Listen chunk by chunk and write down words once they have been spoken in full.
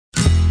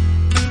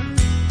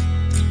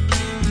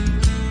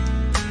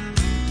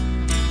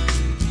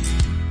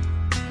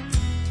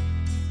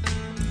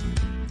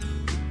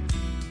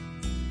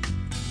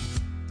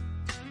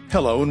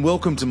Hello and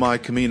welcome to My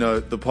Camino,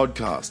 the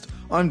podcast.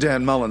 I'm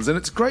Dan Mullins and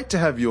it's great to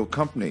have your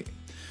company.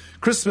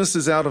 Christmas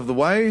is out of the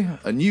way,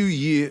 a new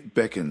year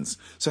beckons.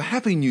 So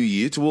happy new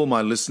year to all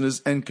my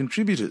listeners and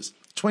contributors.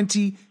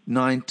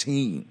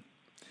 2019.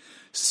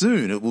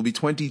 Soon it will be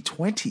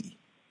 2020.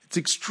 It's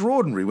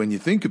extraordinary when you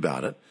think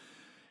about it.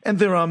 And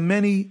there are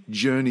many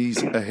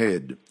journeys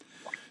ahead.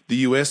 The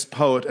US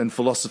poet and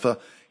philosopher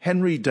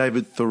Henry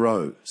David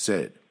Thoreau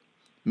said,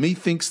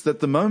 "Methinks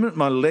that the moment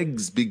my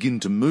legs begin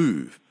to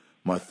move,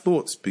 my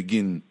thoughts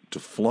begin to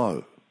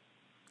flow."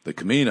 The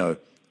Camino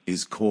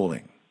is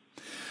calling.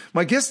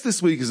 My guest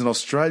this week is an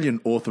Australian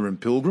author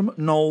and pilgrim,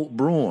 Noel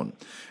Braun.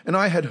 And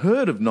I had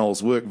heard of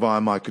Noel's work via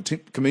my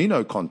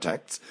Camino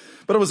contacts,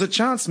 but it was a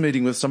chance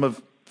meeting with some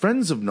of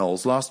friends of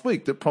Noel's last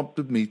week that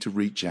prompted me to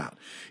reach out.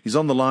 He's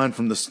on the line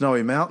from the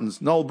Snowy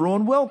Mountains. Noel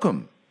Braun,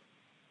 welcome.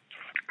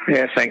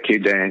 Yeah, thank you,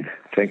 Dan.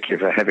 Thank you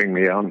for having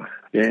me on.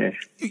 Yeah.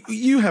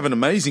 You have an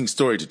amazing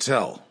story to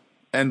tell,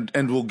 and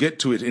we'll get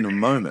to it in a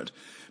moment.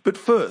 But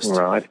first,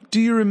 Right.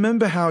 Do you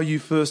remember how you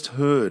first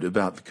heard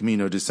about the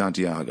Camino de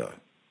Santiago?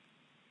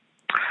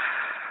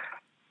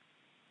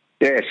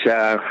 Yes,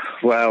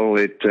 well,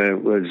 it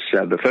was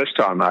the first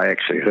time I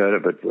actually heard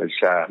of it was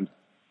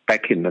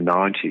back in the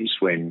 90s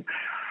when,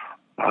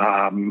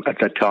 at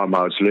that time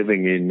I was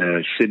living in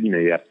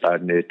Sydney up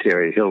near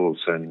Terry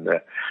Hills, and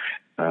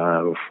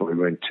we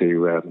went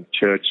to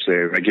church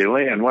there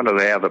regularly, and one of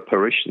the other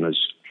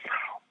parishioners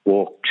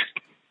walked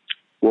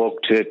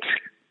it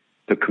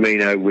the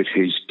Camino with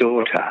his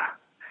daughter,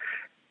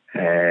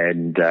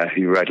 and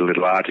he wrote a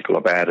little article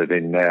about it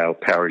in our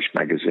parish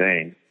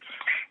magazine,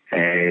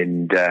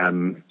 and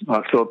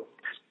I thought,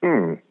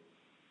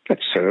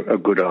 that's a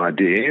good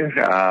idea,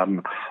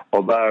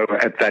 although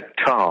at that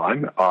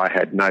time I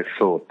had no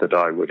thought that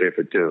I would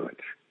ever do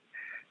it.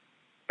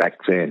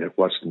 Back then it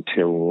wasn't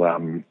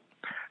until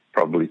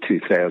probably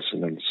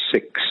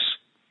 2006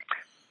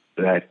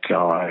 that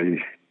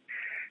I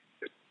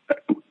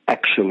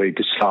actually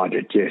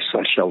decided, yes,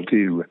 I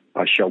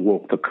shall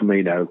walk the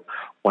Camino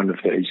one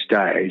of these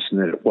days, and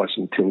then it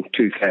wasn't until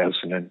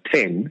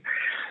 2010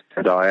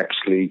 that I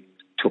actually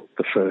took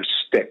the first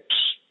steps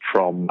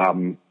from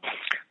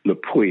Le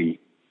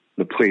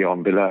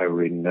Puy-en-Velay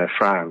in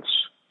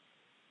France.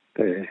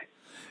 There.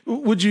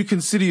 Would you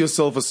consider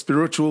yourself a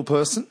spiritual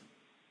person?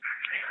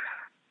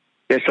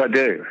 Yes, I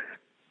do.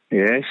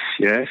 Yes,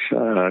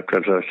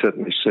 because I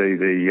certainly see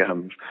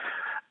the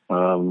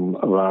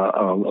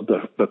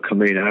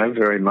Camino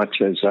very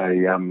much as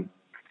a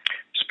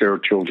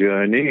spiritual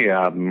journey.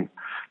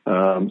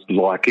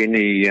 Like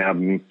any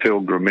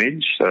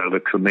pilgrimage, the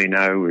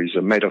Camino is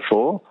a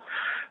metaphor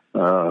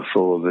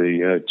for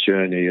the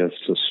journey of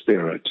the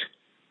spirit.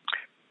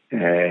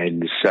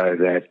 And so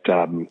that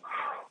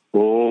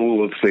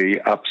all of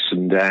the ups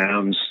and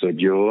downs, the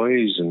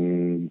joys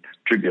and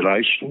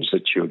tribulations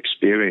that you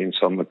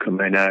experience on the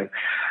Camino,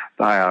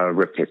 they are a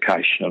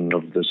replication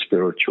of the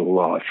spiritual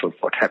life, of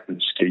what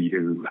happens to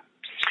you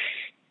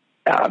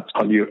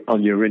on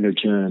your inner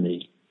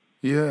journey.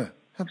 Yeah,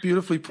 how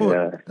beautifully put.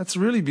 Yeah. That's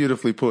really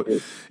beautifully put.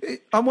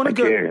 I want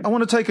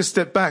to take a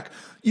step back.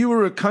 You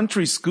were a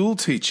country school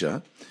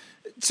teacher.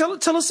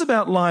 Tell us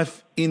about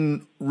life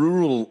in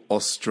rural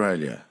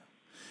Australia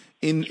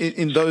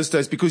in those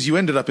days, because you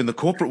ended up in the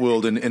corporate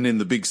world and in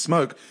the big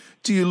smoke.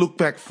 Do you look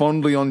back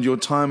fondly on your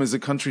time as a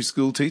country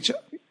school teacher?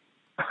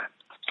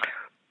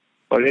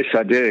 Well, yes,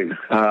 I do.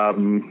 I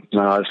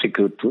think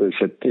it was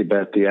at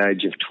about the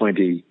age of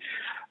 20.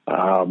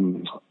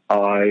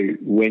 I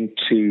went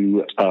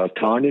to a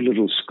tiny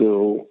little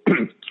school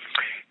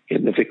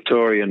in the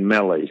Victorian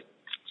Mallee,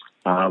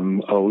 a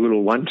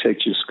little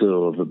one-teacher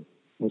school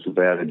with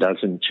about a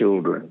dozen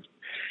children.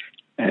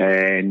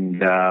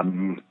 And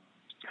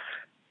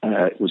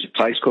it was a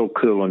place called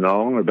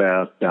Coolanong,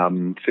 about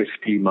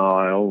 50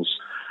 miles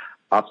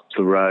up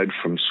the road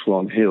from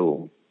Swan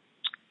Hill.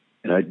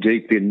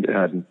 Deep in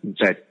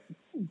that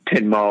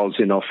 10 miles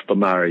in off the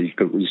Murray,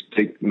 it was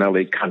deep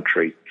Mallee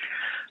country.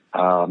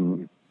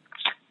 And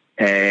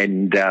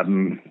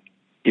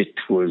it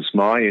was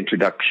my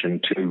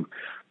introduction to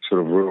sort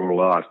of rural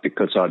life,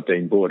 because I'd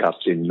been brought up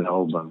in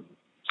Melbourne.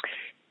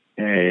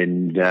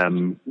 And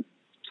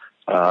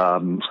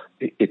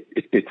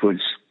it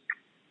was,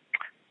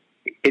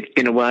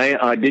 in a way,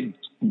 I did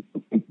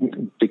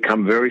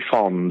become very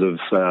fond of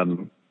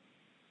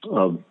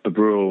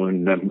rural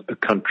and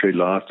country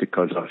life,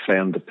 because I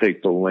found the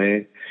people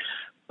there.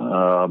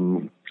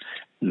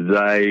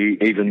 They,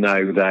 even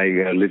though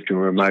they lived in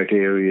remote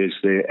areas,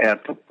 their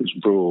outlook was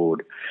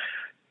broad.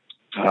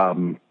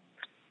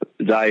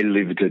 They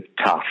lived it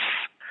tough,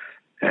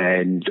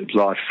 and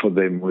life for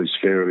them was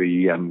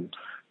very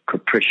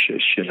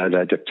capricious.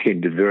 They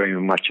depended very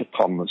much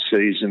upon the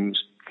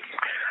seasons.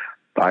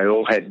 They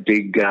all had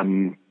big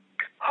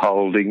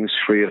holdings,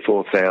 3,000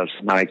 or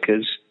 4,000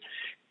 acres,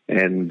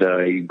 and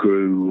they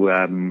grew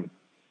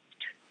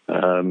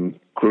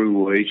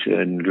wheat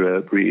and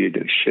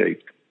reared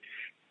sheep.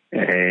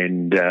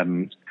 And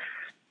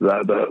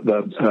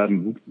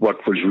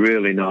what was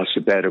really nice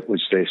about it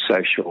was their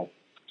social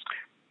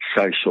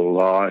social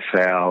life,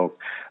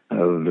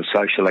 the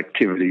social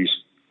activities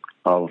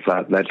of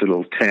that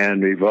little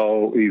town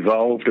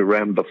evolved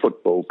around the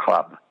football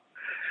club.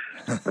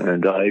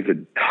 And I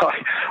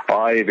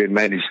even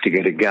managed to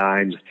get a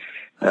game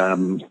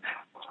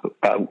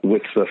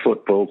with the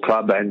football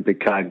club and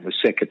became the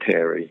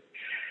secretary.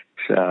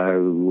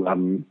 So,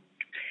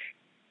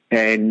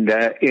 in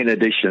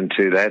addition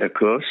to that, of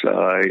course,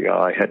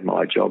 I had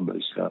my job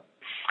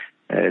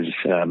as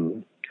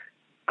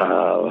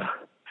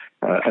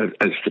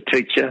the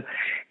teacher,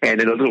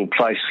 and in a little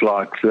place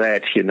like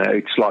that,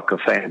 it's like a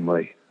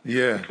family.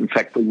 Yeah. In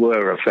fact, we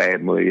were a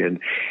family, and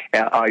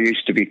I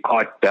used to be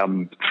quite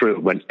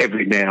thrilled when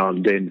every now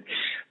and then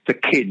the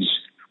kids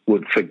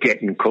would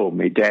forget and call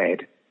me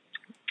Dad.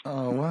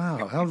 Oh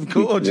wow! How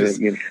gorgeous!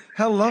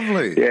 How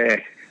lovely! Yeah,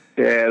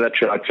 that's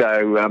right.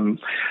 So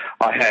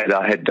I had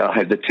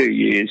the 2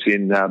 years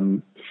in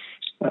the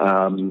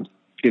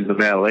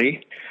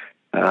Mallee,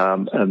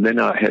 and then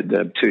I had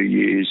 2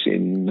 years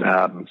in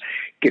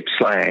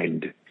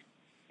Gippsland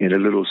in a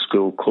little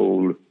school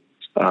called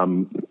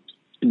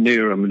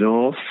Nearham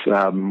North,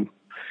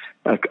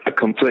 a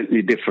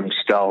completely different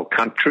style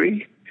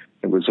country.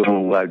 It was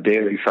all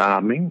dairy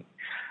farming,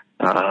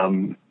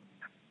 and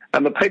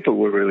the people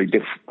were really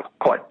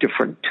quite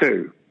different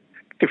too.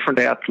 Different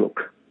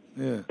outlook,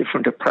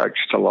 different approach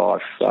to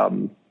life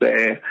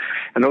there.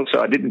 And also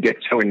I didn't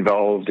get so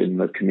involved in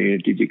the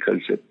community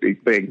because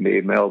being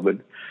near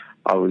Melbourne,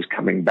 I was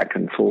coming back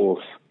and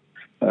forth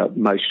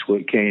most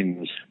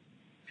weekends.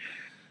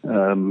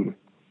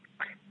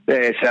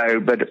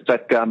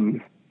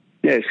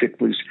 Yes, it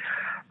was.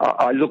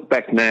 I look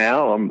back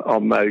now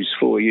on those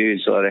 4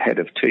 years I had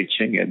of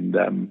teaching, and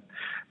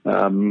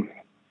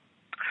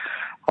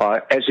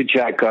as a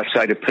joke, I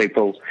say to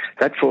people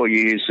that 4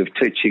 years of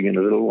teaching in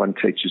a little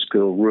one-teacher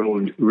school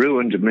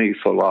ruined me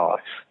for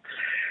life,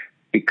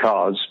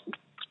 because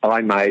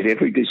I made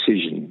every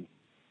decision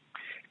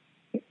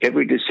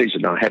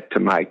I had to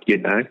make.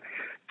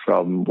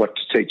 From what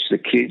to teach the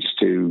kids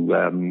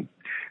to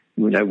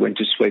when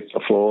to sweep the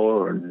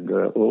floor and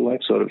all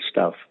that sort of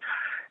stuff.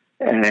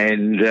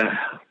 And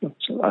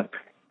I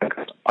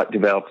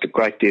developed a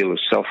great deal of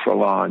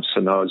self-reliance,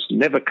 and I was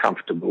never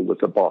comfortable with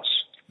the boss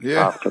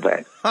after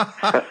that.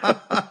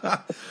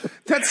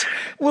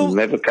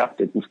 Never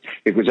comfortable.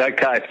 It was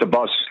okay if the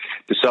boss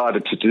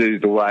decided to do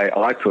the way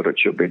I thought it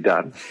should be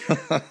done.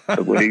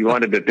 But when he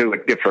wanted to do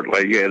it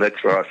differently,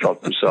 that's where I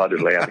felt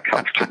decidedly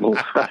uncomfortable.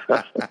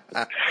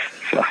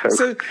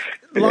 So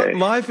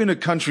life in a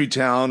country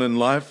town and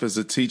life as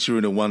a teacher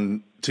in a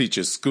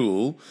one-teacher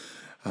school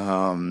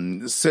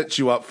sets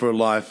you up for a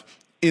life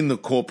in the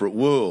corporate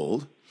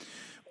world.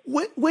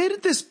 Where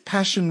did this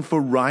passion for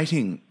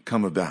writing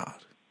come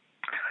about?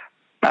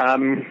 I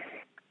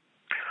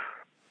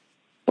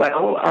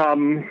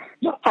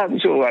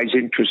was always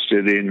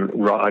interested in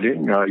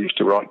writing. I used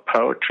to write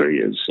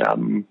poetry as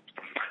an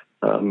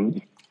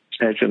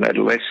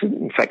adolescent.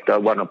 In fact, I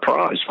won a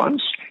prize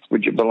once,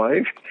 would you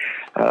believe?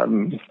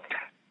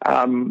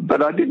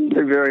 But I didn't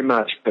do very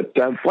much. But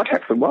what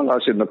happened while I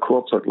was in the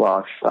corporate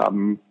life,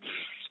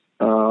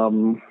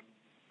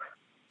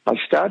 I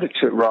started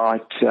to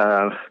write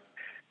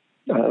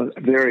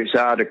various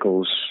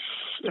articles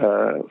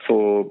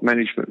for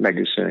management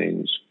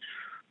magazines.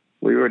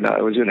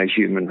 I was in a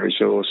human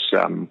resource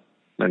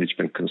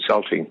management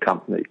consulting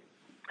company,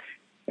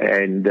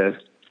 and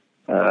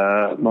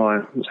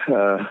my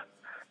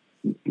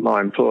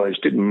employers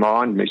didn't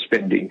mind me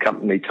spending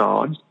company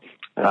time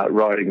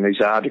writing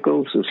these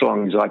articles, as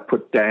long as I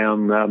put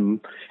down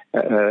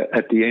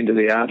at the end of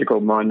the article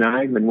my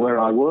name and where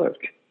I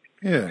worked.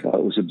 Yeah, so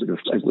it was a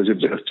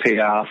bit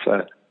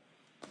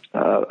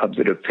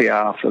of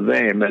PR for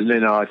them. And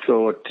then I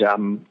thought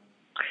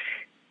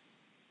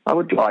I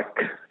would like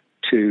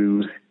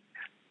to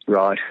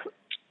write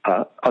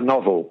a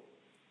novel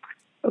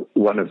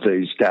one of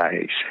these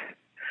days.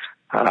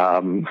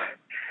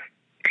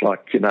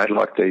 Like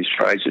these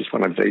phrases,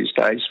 one of these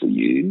days we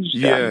use.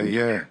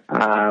 Yeah.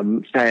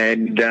 And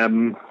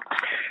then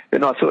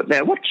I thought,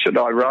 now what should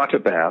I write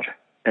about?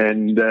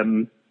 And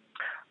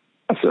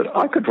I thought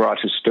I could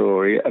write a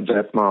story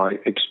about my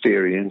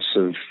experience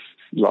of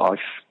life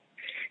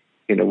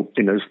in a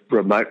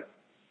remote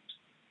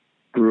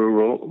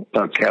rural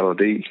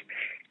locality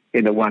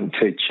in a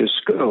one-teacher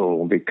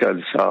school,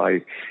 because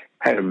I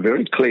had a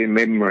very clear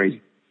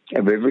memory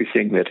of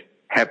everything that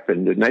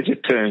happened. And as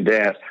it turned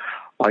out,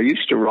 I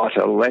used to write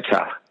a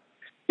letter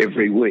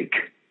every week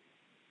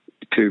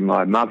to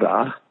my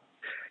mother,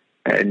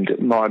 and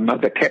my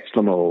mother kept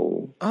them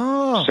all.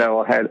 Oh. So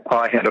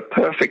I had a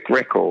perfect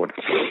record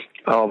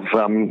of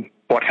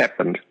what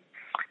happened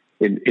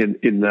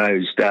in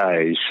those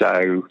days.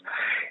 So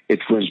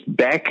it was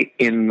back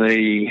in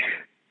the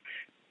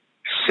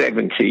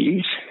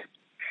 70s,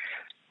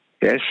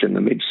 in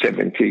the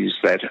mid-70s,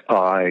 that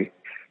I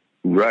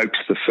wrote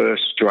the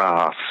first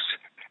drafts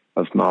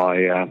of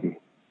my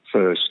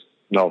first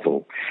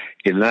novel.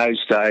 In those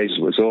days,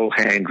 it was all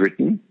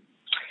handwritten,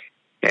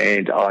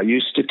 and I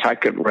used to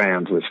take it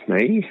round with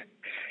me,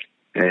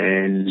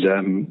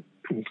 and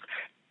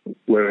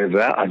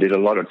wherever. I did a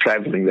lot of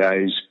travelling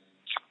days.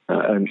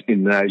 And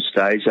in those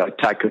days, I'd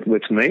take it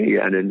with me,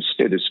 and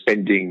instead of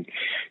spending,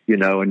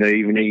 an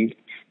evening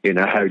in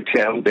a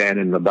hotel down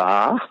in the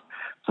bar,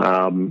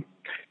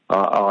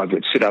 I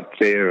would sit up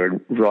there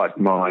and write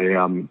my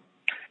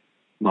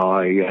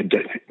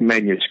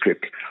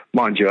manuscript.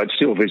 Mind you, I'd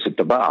still visit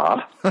the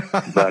bar,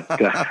 but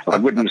I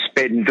wouldn't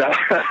spend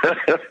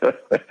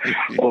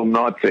all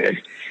night there.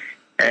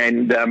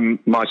 And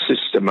my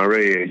sister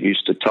Maria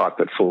used to type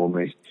it for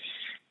me.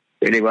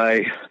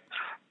 Anyway,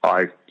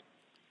 I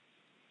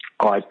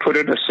put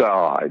it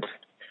aside.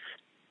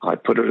 I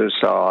put it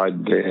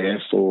aside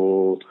there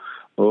for,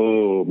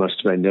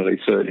 must have been nearly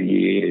 30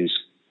 years.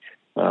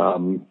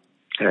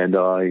 And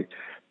I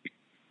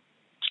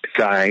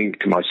saying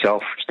to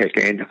myself,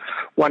 again,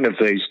 one of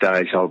these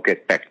days I'll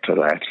get back to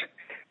that.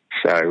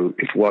 So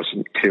it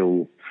wasn't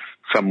till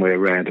somewhere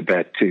around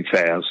about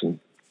 2000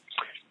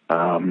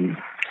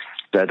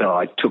 that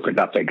I took it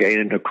up again,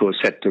 and of course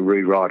had to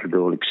rewrite it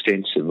all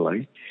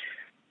extensively.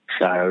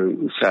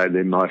 So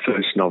then my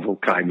first novel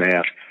came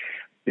out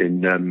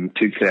in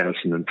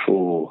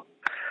 2004,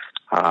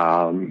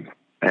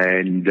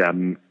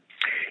 and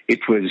it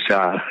was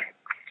a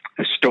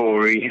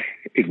story.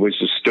 It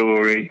was a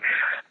story,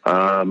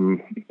 a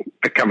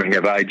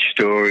coming-of-age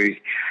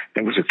story.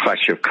 It was a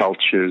clash of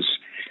cultures.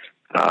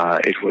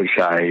 It was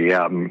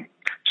a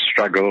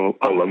struggle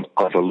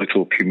of a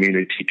little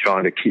community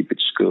trying to keep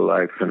its school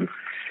open,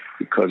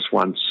 because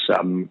once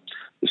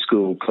the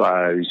school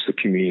closed, the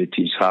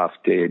community's half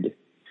dead.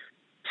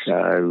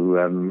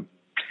 So,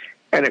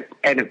 and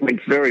it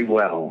went very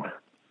well.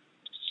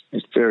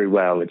 It's very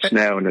well. It's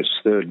now in its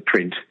third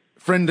print.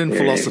 Friend and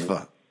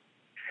Philosopher.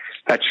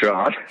 That's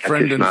right.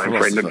 Friend and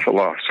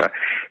Philosopher.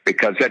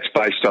 Because that's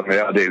based on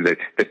the idea that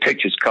the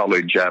Teachers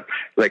College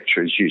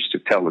lecturers used to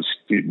tell the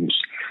students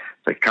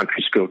that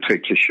country school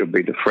teachers should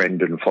be the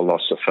friend and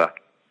philosopher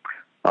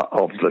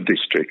of the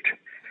district.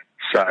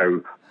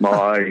 So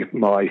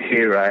my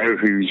hero,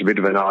 who's a bit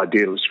of an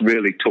idealist,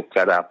 really took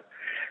that up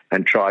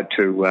and tried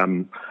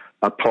to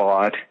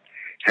apply it.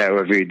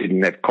 However, he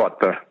didn't have quite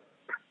the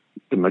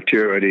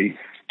maturity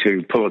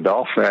to pull it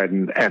off,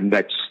 and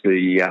that's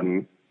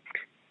the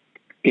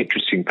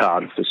interesting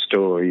part of the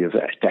story of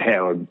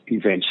how he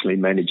eventually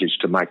manages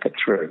to make it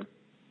through.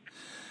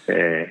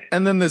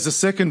 And then there's a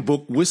second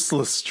book,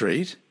 Whistler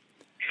Street.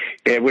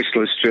 Yeah,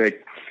 Whistler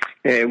Street.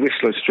 Yeah,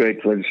 Whistler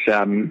Street was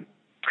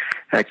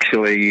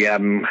actually,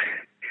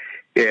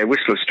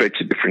 Whistler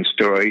Street's a different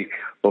story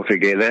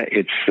altogether.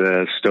 It's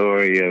a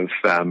story of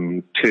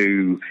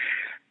two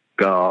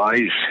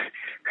guys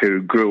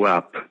who grew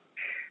up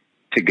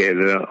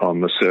together on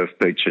the surf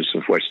beaches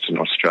of Western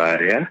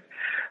Australia.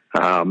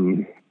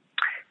 And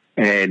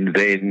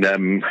then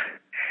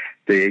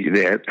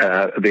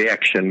the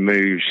action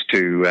moves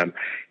to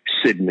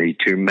Sydney,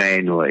 to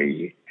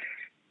Manly,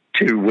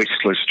 to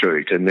Whistler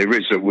Street, and there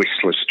is a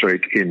Whistler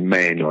Street in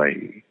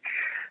Manly.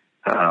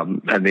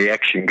 And the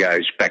action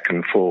goes back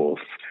and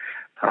forth.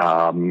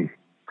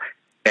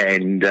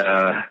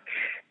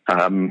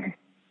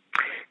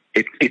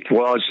 It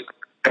was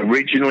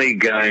originally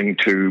going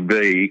to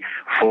be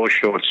 4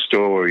 short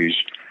stories.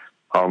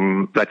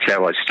 That's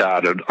how I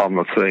started, on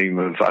the theme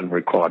of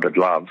unrequited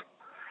love.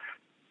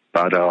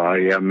 But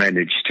I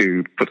managed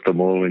to put them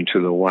all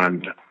into the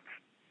one.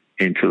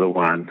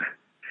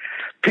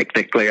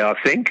 Technically, I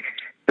think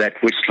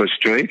that Whistler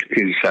Street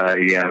is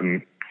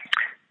a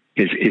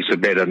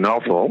better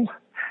novel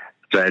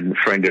than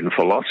Friend and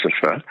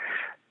Philosopher.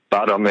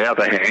 But on the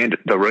other hand,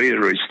 the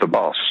reader is the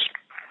boss,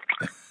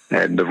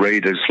 and the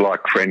readers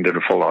like Friend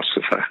and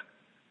Philosopher.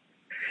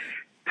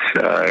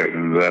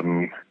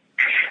 So,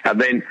 and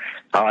then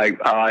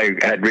I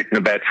had written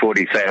about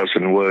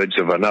 40,000 words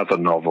of another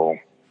novel,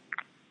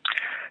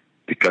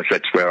 because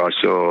that's where I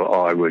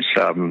saw I was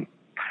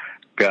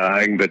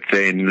going. But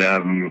then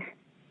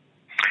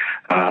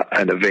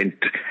an event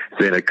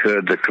then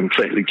occurred that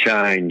completely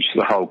changed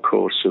the whole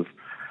course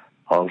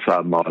of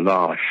my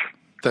life.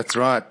 That's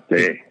right.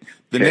 The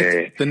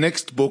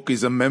next book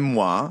is a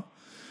memoir,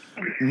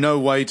 No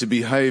Way to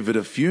Behave at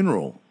a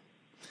Funeral.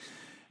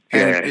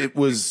 And it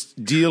was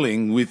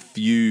dealing with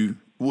you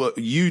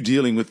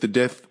dealing with the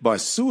death by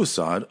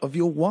suicide of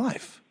your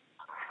wife.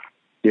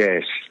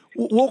 Yes.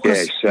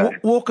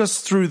 Walk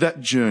us through that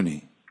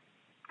journey.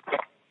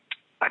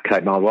 Okay,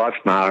 my wife,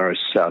 Maris,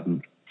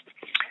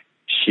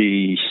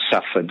 she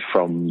suffered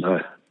from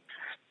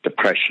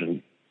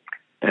depression.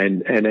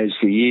 And as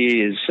the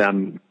years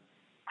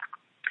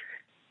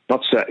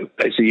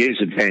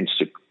advanced,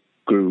 it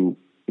grew,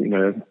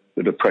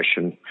 the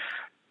depression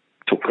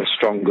took a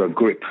stronger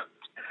grip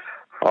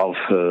of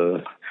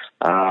her.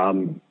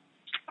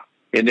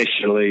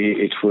 Initially,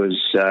 it was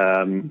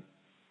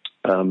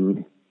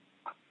 1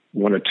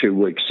 or 2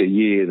 weeks a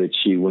year that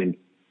she went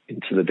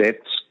into the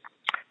depths.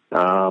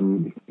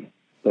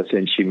 But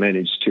then she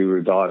managed to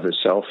revive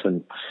herself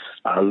and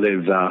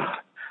live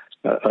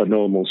a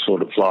normal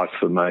sort of life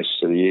for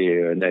most of the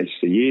year. And as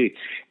the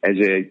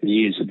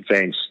years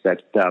advanced,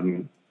 that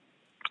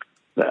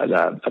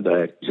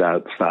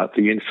the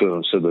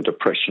influence of the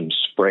Depression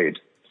spread.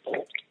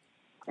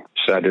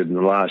 So that in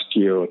the last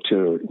year or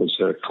two, it was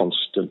a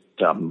constant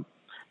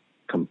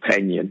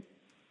companion.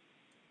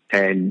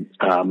 And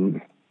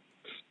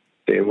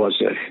there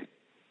was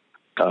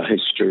a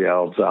history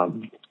of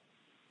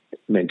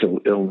mental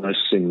illness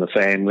in the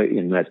family,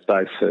 in that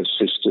both her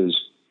sisters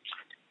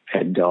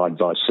had died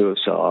by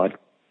suicide.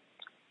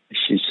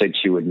 She said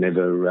she would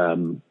never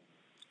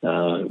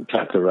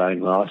take her own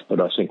life, but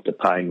I think the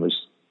pain was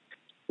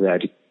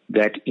that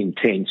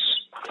intense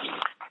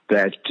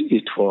that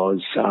it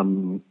was,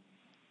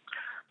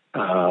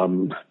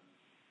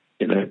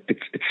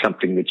 it's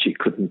something that she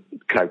couldn't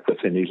cope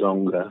with any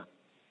longer.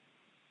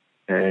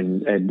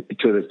 And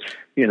to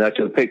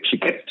the people,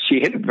 she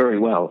hid it very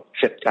well,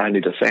 except only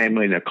the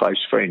family and her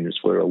close friends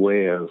were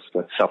aware of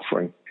the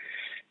suffering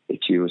that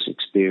she was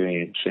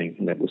experiencing.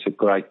 And it was a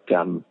great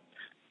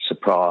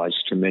surprise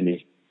to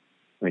many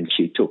when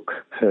she took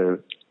her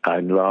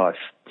own life.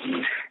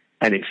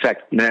 And in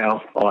fact,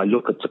 now I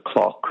look at the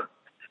clock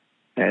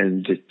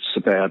and it's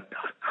about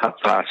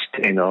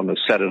 10:30 on a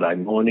Saturday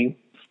morning,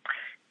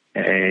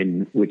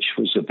 and which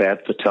was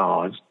about the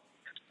time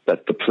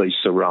that the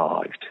police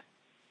arrived.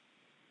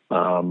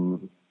 As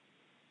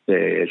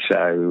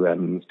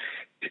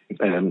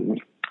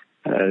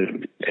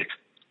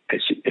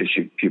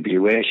you'd be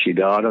aware, she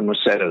died on a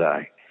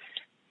Saturday.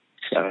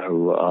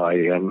 So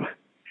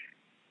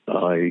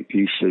I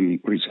usually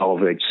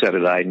resolve each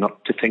Saturday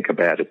not to think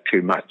about it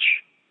too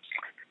much.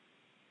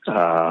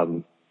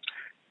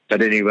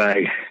 But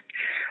anyway,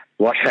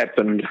 what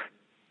happened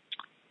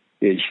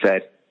is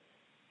that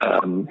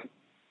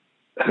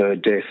her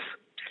death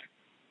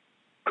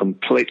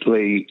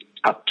completely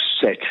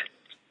upset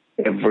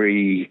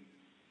every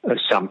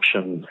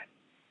assumption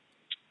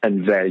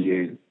and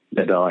value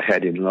that I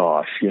had in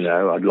life.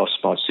 I'd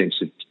lost my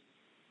sense of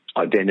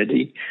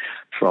identity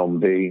from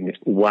being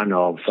one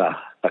of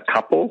a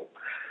couple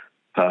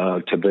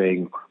to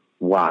being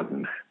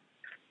one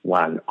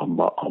on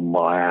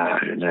my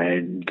own.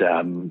 And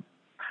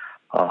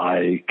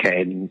I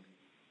can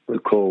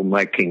recall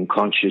making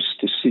conscious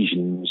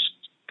decisions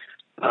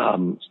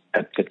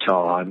at the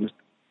time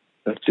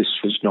that this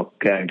was not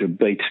going to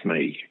beat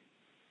me.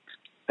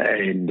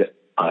 And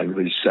I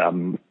was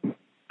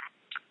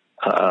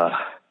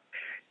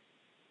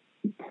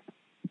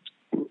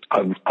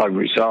I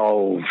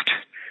resolved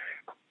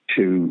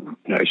to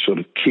sort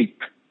of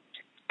keep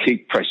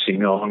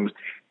pressing on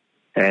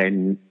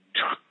and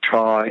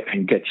try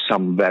and get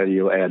some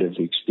value out of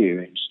the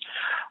experience.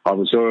 I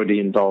was already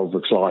involved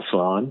with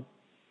Lifeline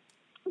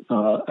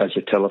as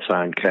a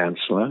telephone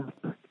counsellor,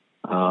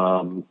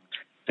 and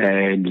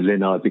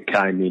then I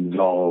became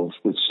involved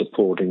with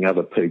supporting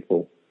other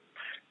people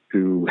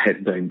who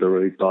had been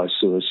bereaved by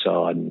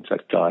suicide. In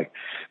fact, I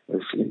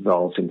was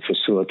involved in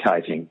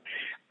facilitating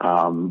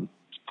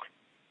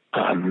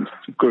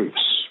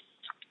groups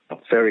of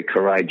very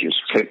courageous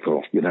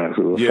people, who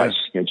were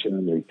facing a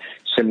journey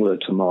similar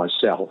to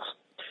myself.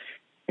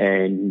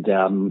 And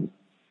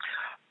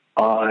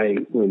I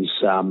was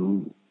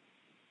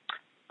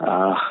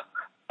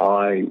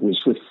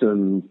with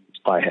them.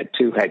 I had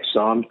two hats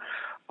on.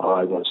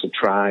 I was a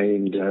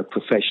trained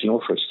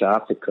professional for a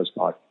start because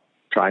my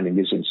training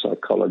is in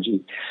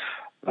psychology,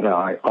 but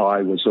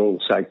I was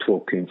also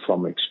talking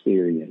from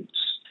experience.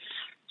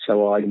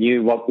 So I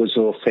knew what was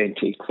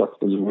authentic,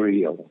 what was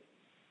real,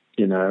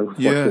 what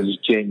was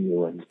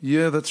genuine.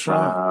 Yeah, that's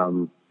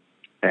right.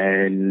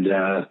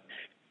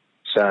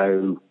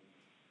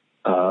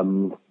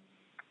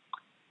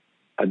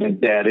 I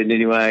did that, and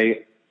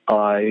anyway,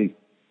 I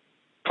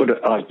put it.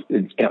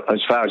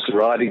 As far as the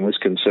writing was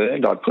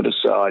concerned, I put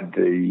aside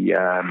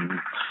the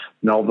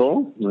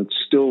novel. It's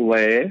still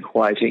there,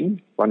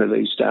 waiting. One of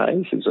these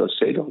days, as I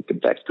said, I'll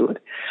get back to it.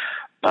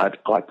 But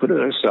I put it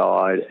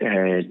aside,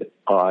 and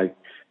I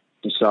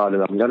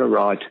decided I'm going to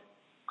write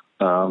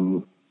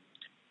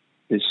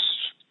this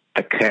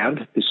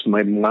account, this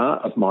memoir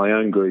of my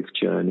own grief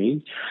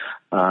journey.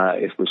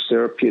 It was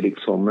therapeutic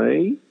for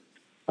me,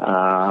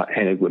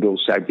 and it would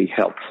also be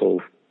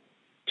helpful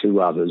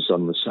to others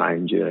on the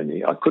same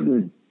journey. I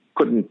couldn't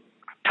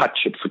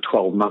touch it for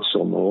 12 months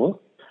or more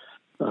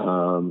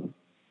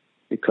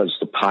because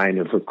the pain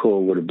of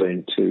recall would have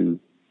been too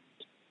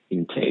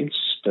intense.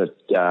 But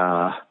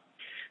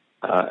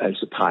as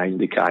the pain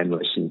became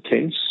less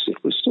intense,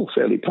 it was still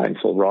fairly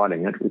painful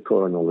writing it,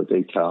 recalling all the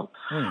detail.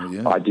 Oh,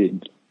 yeah.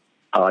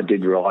 I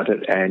did write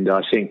it, and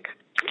I think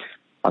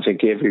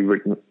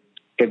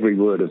every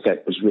word of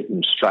that was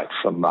written straight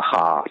from the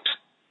heart.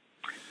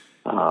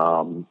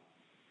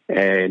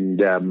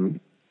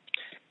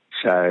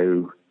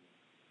 So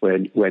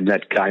when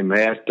that came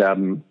out,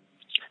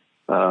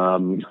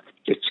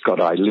 it's got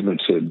a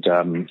limited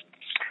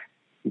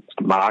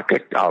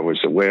market. I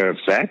was aware of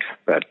that,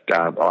 but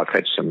I've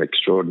had some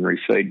extraordinary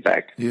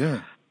feedback.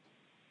 Yeah.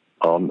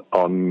 On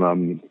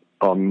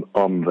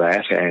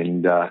that,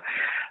 and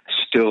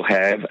still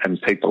have,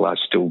 and people are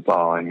still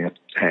buying it,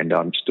 and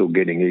I'm still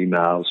getting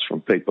emails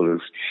from people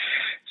who've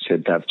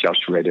said they've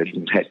just read it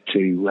and had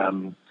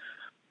to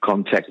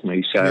contact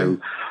me. So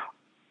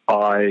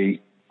I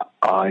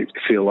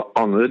feel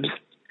honoured,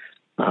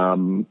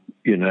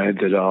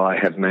 that I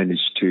have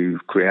managed to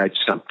create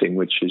something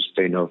which has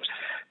been of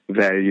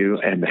value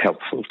and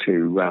helpful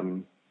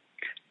to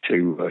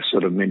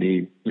sort of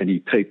many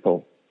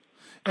people.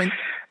 And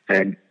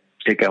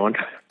you go on.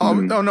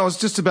 No, I was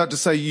just about to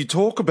say, you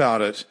talk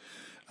about it.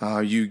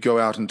 You go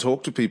out and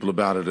talk to people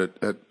about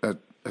it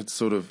at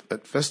sort of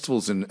at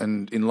festivals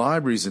and in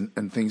libraries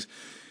and things.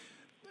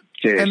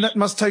 Yes. And that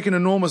must take an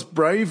enormous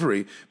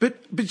bravery.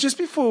 But just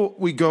before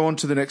we go on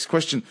to the next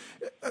question,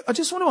 I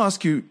just want to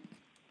ask you,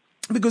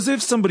 because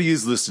if somebody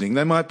is listening,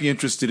 they might be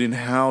interested in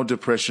how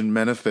depression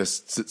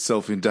manifests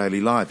itself in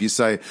daily life. You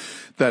say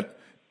that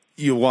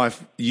your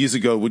wife years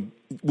ago would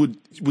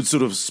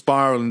sort of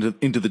spiral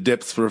into the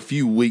depths for a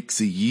few weeks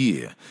a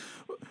year.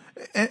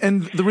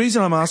 And the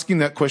reason I'm asking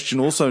that question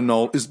also,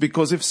 Noel, is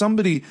because if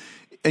somebody,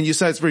 and you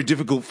say it's very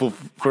difficult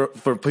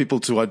for people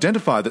to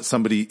identify that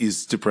somebody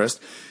is depressed,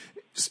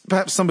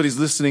 perhaps somebody's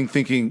listening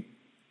thinking,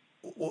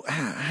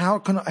 how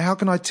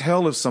can I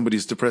tell if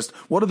somebody's depressed?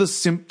 What are the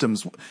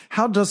symptoms?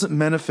 How does it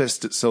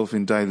manifest itself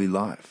in daily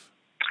life?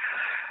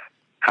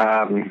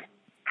 All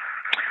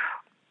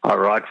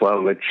right.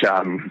 Well, it's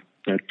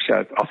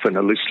often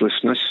a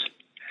listlessness,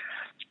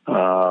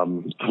 a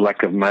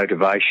lack of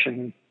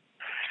motivation,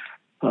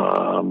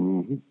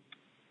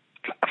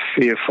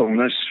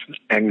 fearfulness,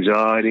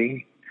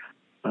 anxiety,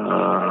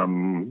 a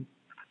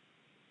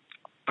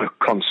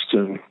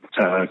constant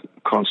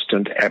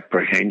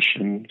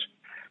apprehension.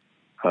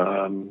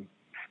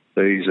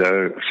 These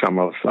are some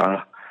of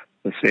the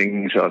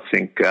things I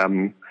think.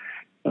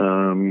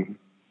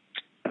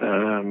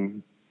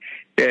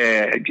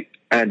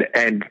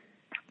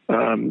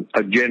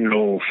 A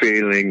general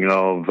feeling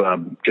of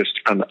just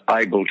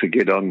unable to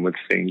get on with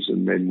things.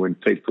 And then when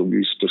people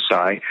used to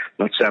say,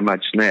 not so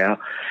much now,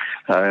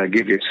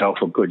 give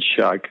yourself a good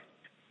shake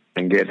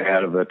and get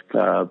out of it,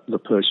 the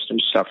person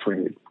who's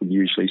suffering would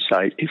usually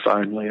say, if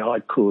only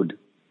I could.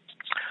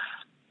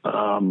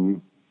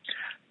 But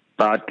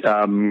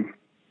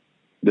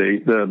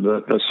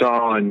the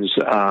signs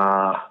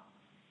are,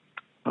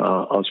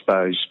 I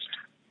suppose,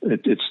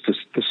 it's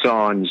the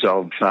signs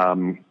of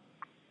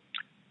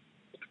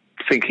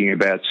thinking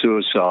about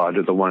suicide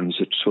are the ones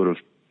that sort of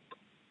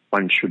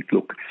one should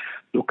look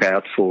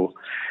out for.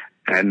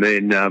 And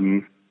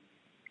then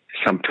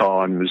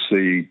sometimes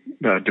the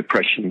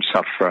depression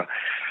sufferer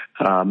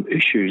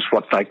issues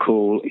what they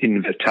call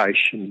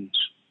invitations.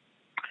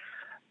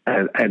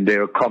 And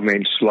there are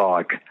comments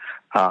like,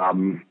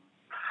 I'm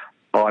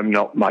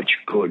not much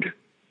good.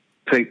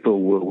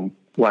 People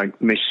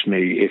won't miss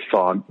me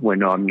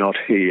when I'm not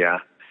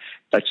here.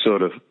 That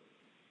sort of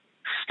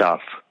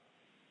stuff.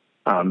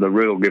 The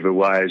real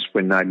giveaway is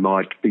when they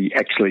might be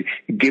actually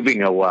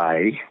giving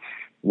away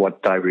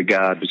what they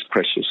regard as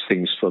precious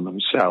things for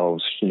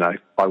themselves. I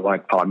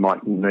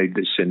mightn't need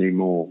this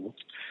anymore.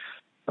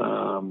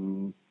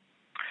 And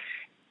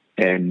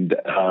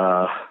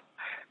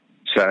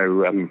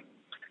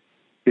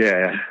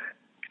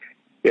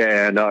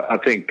I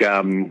think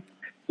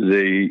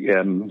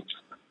the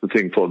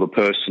thing for the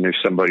person, if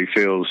somebody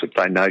feels that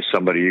they know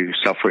somebody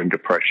who's suffering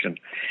depression,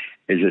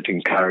 is it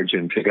encourage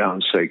them to go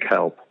and seek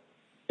help.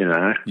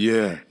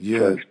 Yeah.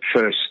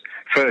 So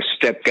first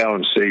step, go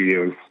and see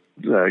your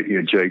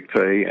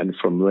GP, and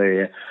from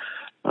there,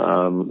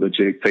 the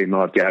GP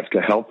might be able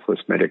to help with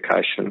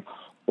medication,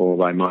 or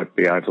they might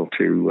be able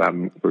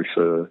to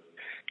refer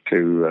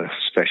to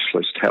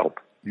specialist help.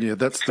 Yeah,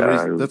 that's the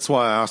reason. That's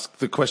why I asked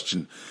the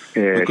question.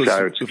 Yeah,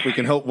 because if we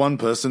can help one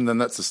person, then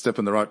that's a step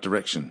in the right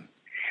direction.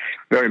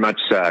 Very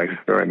much so.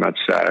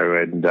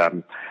 And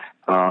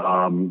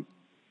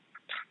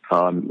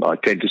I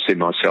tend to see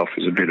myself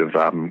as a bit of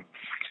an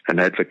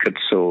advocate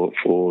for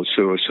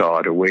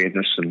suicide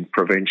awareness and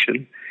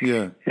prevention.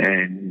 Yeah.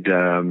 And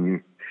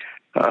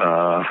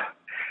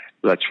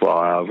that's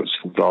why I was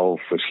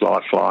involved with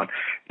Lifeline.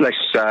 Less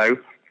so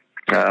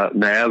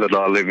now that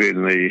I live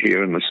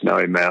here in the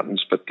Snowy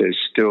Mountains, but there's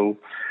still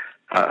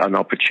an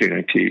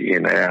opportunity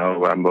in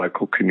our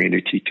local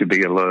community to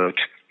be alert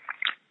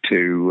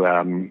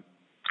to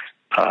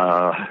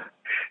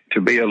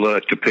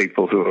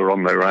people who are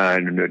on their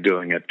own and are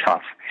doing it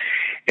tough.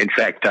 In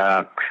fact,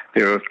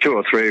 there are two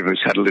or three of us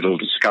had a little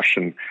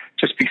discussion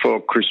just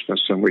before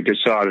Christmas, and we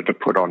decided to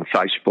put on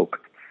Facebook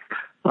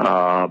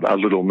a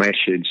little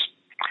message.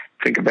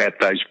 Think about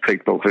those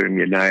people whom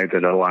you know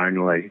that are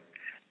lonely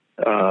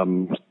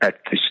at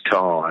this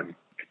time.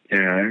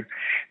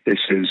 This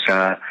is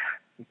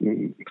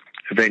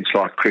events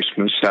like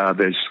Christmas.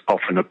 There's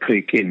often a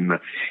peak in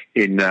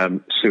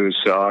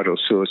suicide or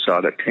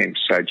suicide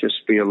attempts. So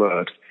just be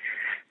alert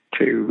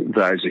to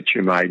those that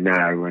you may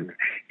know, and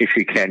if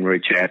you can,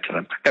 reach out to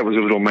them. That was a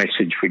little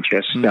message we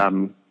just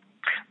gave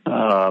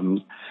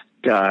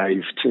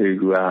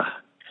to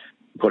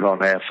put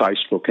on our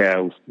Facebook,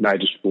 our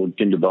notice board,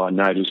 Jindabyne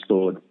notice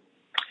board.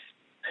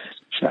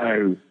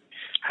 So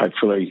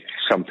hopefully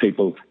some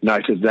people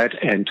noted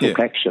that and took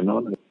action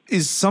on it.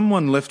 Is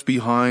someone left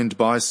behind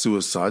by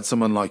suicide,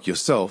 someone like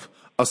yourself,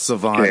 a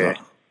survivor?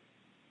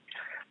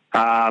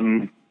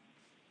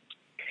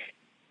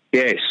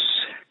 Yes.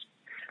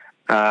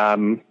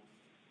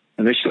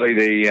 Initially,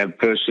 the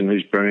person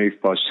who's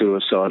bereaved by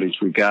suicide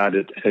is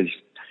regarded as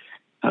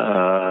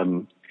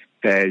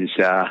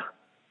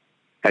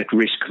at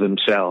risk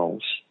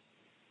themselves,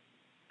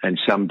 and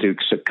some do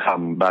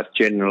succumb, but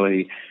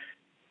generally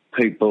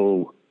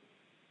people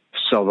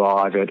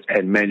survive it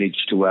and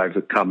manage to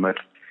overcome it,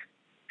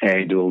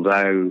 and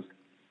although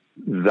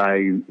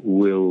they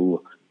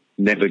will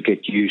never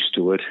get used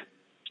to it,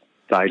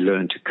 they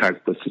learn to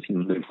cope with it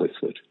and live with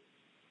it.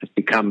 It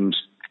becomes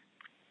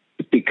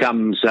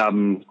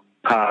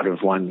part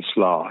of one's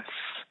life,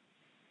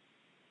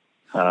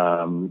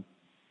 and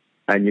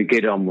you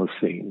get on with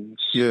things.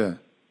 Yeah.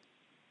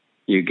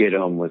 You get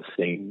on with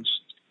things.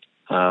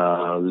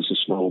 There's a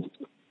small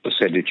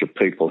percentage of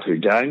people who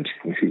don't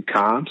and who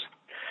can't,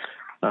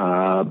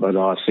 but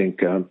I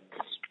think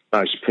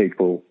most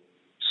people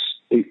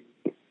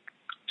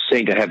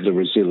seem to have the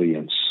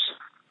resilience.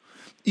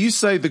 You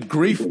say the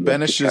grief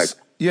banishes.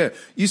 Yeah,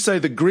 you say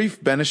the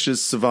grief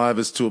banishes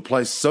survivors to a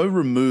place so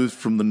removed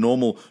from the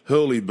normal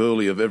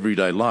hurly-burly of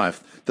everyday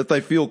life that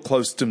they feel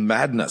close to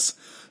madness.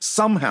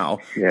 Somehow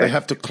they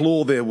have to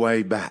claw their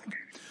way back.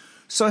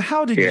 So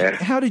how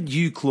did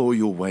you claw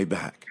your way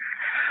back?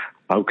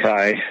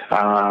 Okay.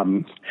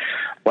 Well,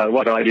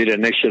 what I did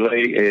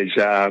initially is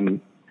it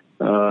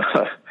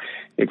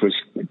was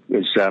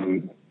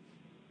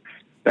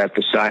at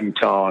the same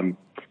time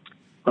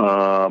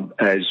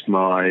as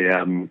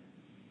my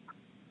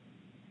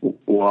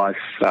wife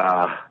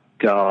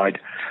died,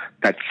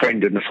 that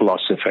Friend and the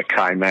Philosopher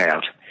came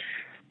out.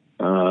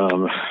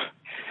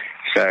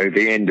 So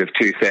the end of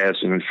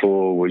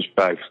 2004 was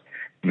both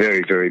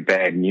very, very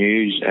bad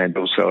news and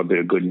also a bit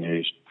of good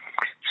news.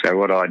 So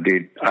what I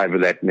did over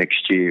that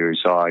next year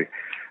is I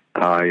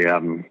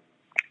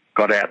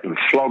got out and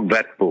flogged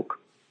that book.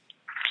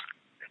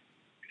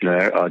 You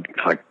know,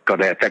 I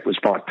got out. That was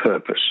my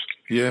purpose.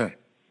 Yeah.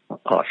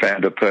 I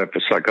found a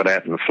purpose. I got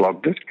out and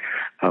flogged it.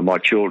 My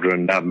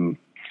children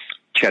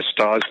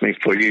chastised me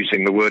for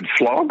using the word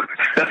flog,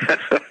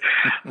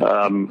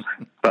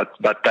 but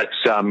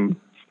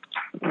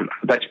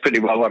that's pretty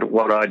well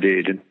what I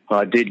did.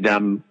 I did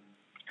go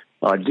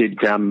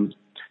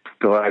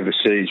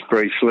overseas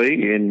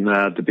briefly in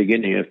the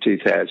beginning of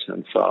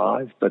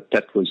 2005, but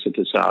that was a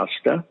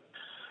disaster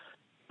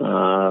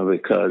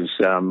because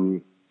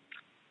it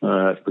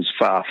was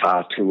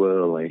far too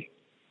early.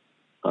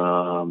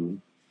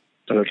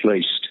 But at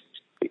least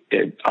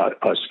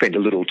I spent a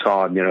little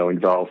time,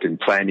 involved in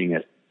planning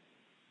it,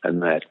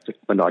 and that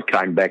when I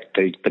came back,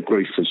 the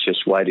grief was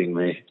just waiting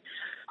there.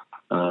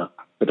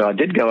 But I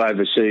did go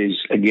overseas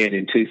again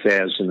in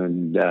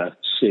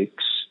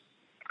 2006,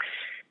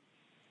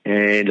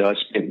 and I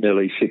spent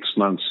nearly 6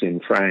 months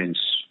in France.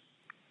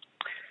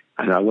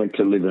 And I went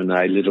to live in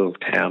a little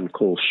town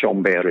called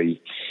Chambéry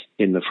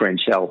in the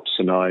French Alps,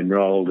 and I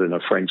enrolled in a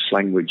French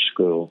language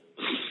school.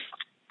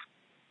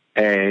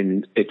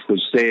 And it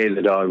was there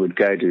that I would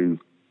go to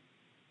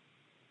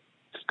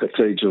the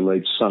cathedral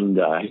each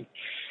Sunday,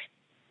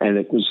 and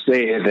it was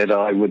there that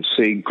I would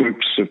see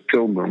groups of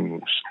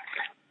pilgrims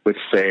with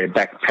their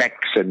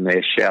backpacks and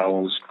their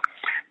shells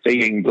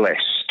being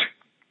blessed,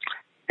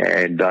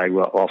 and they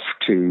were off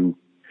to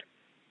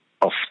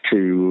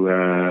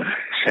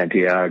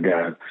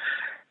Santiago,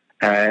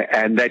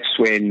 and that's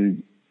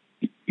when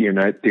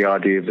the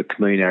idea of the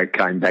Camino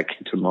came back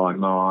into my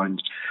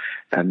mind.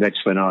 And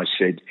that's when I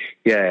said,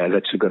 yeah,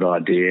 that's a good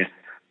idea.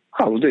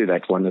 I'll do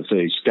that one of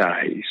these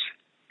days.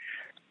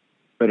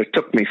 But it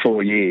took me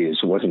 4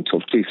 years. It wasn't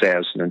until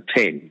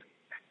 2010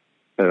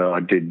 that I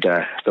did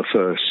I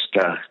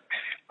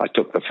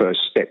took the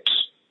first steps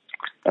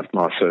of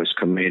my first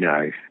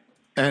Camino,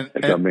 as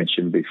I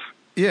mentioned before.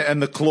 Yeah,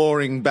 and the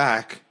clawing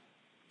back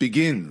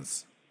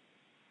begins.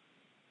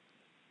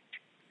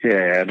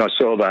 Yeah, and I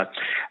saw the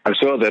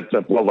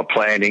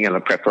planning and the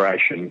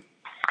preparation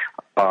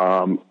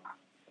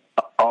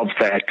of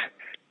that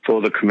for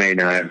the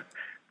Camino,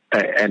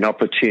 an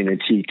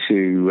opportunity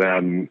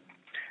to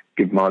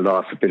give my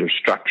life a bit of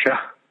structure,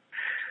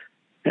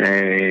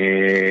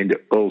 and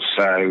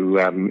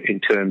also in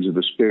terms of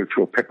the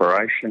spiritual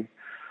preparation,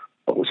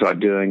 what was I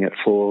doing it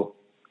for?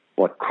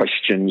 What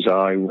questions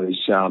I was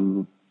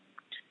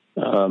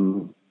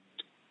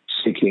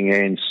seeking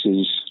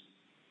answers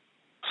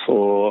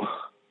for,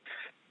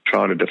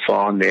 trying to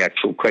define the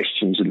actual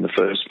questions in the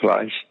first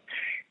place.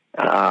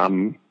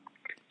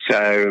 So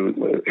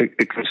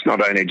it was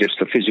not only just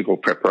the physical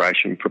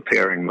preparation,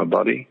 preparing my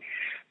body,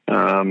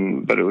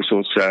 but it was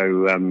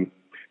also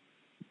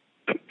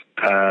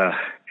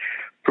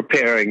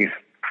preparing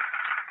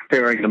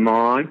the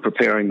mind,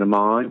 preparing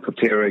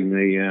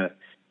the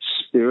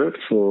spirit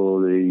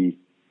for the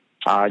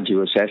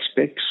arduous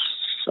aspects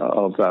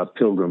of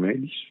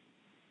pilgrimage.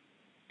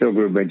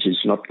 Pilgrimage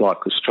is not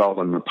like a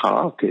stroll in the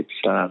park. It's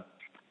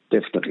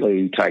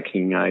definitely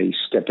taking a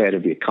step out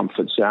of your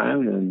comfort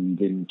zone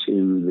and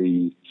into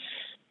the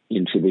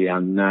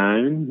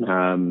unknown.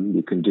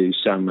 You can do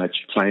so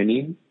much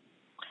planning,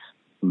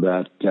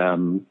 but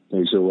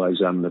there's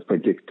always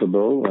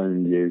unpredictable,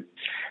 and you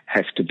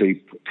have to be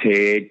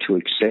prepared to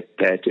accept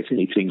that if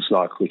anything's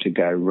likely to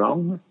go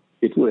wrong,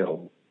 it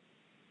will.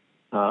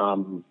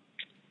 And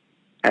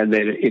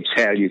then it's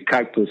how you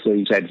cope with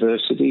these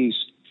adversities,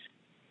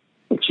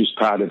 which is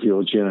part of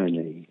your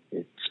journey.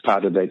 It's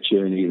part of that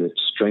journey that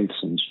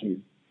strengthens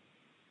you,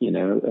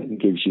 and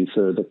gives you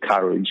further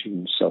courage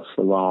and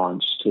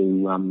self-reliance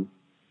to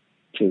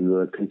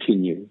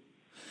continue.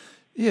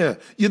 Yeah,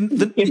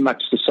 in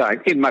much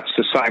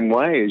the same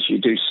way as you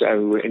do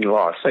so in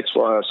life. That's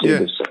why I see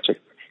there's such a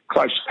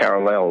close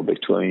parallel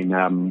between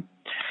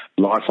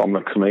life on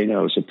the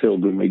Camino as a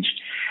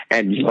pilgrimage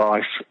and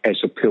life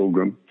as a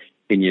pilgrim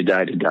in your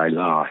day-to-day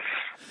life.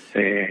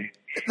 Yeah.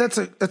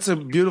 That's a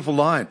beautiful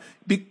line.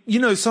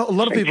 So a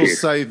lot of people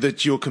say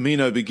that your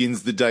Camino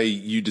begins the day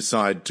you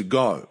decide to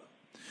go.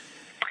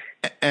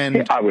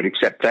 And I would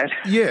accept that.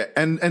 Yeah,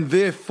 and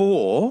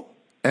therefore,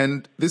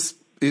 and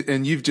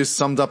you've just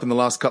summed up in the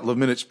last couple of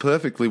minutes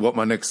perfectly what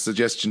my next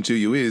suggestion to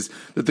you is,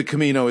 that the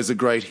Camino is a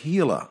great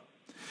healer.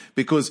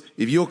 Because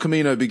if your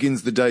Camino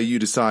begins the day you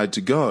decide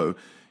to go,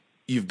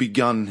 you've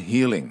begun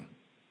healing.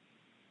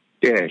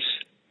 Yes,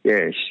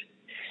 I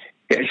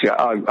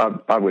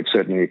would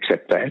certainly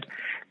accept that.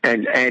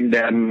 And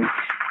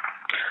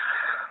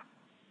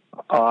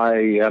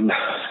I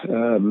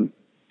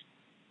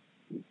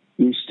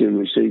used to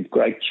receive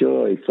great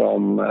joy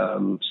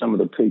from some of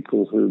the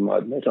people whom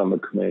I'd met on the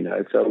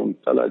Camino,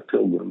 fellow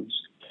pilgrims,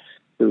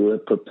 who were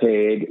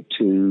prepared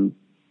to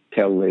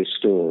tell their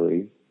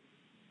story.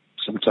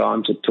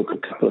 Sometimes it took a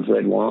couple of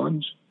red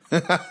wines,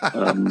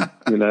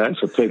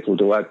 for people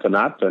to open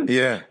up.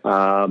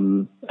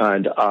 And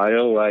I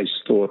always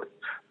thought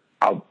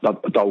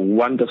the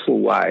wonderful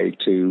way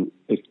to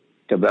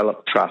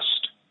develop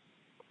trust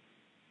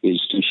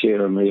is to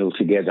share a meal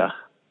together.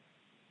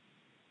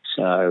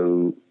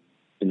 So,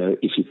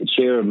 if you could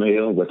share a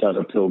meal with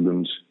other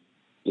pilgrims,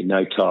 in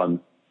no time,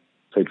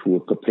 people were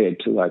prepared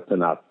to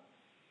open up.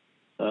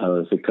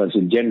 Because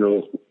in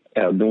general,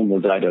 our normal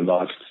day-to-day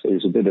life,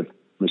 there's a bit of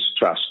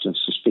mistrust and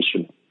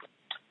suspicion.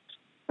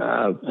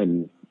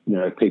 And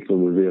people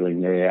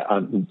revealing their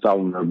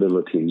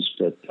vulnerabilities,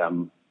 but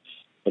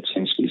it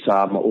seems to be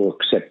far more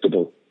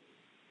acceptable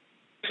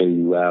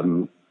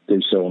to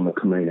do so on the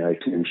Camino,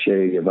 to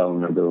share your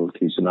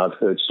vulnerabilities. And I've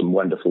heard some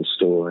wonderful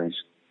stories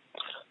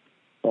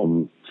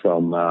from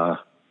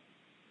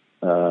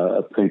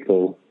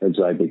people as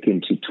they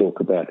begin to talk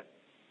about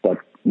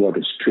what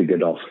has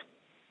triggered off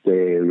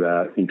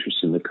their interest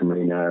in the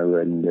Camino,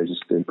 and has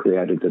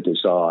created a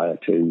desire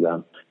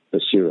to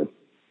pursue it.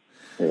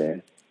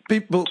 Yeah.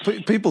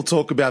 People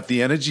talk about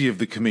the energy of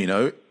the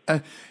Camino.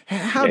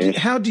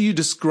 How do you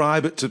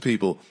describe it to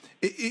people?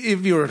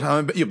 If you're at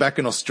home, but you're back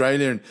in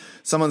Australia, and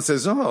someone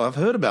says, "Oh, I've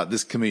heard about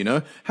this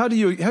Camino," how do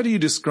you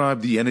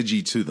describe the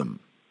energy to them?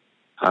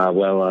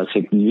 Well, I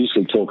think we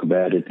usually talk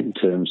about it in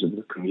terms of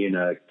the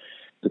Camino.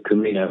 The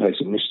Camino has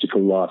a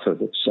mystical life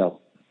of itself,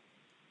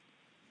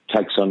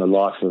 takes on a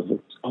life of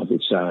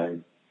its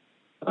own.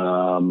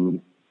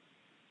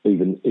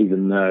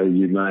 Even though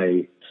you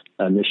may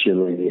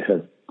initially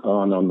have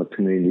gone on the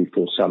community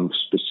for some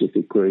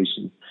specific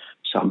reason,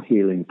 some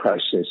healing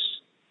process,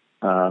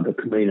 the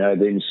Camino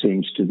then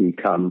seems to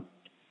become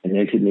an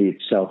entity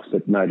itself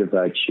that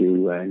motivates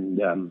you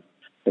and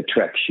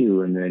attracts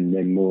you, and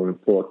then more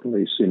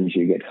importantly, as soon as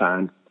you get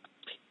home,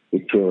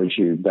 it draws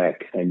you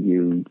back, and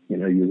you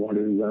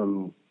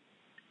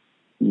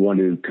want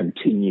to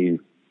continue.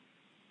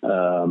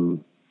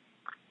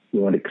 You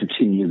want to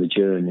continue the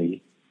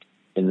journey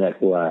in that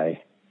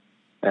way,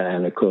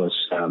 and of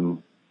course,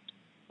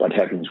 what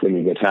happens when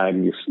you get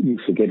home? You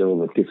forget all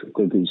the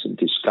difficulties and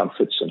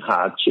discomforts and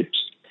hardships.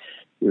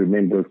 You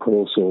remember, of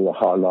course, all the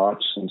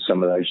highlights and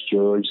some of those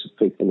joys of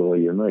people who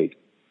you meet.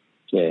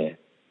 Yeah.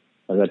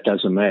 Well, that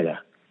doesn't matter.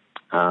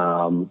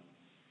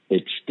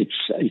 It's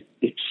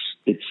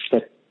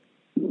that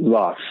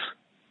life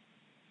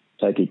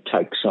that it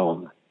takes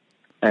on,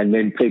 and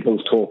then people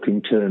talk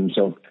in terms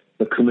of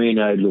the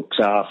Camino looks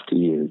after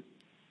you.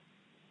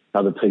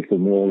 Other people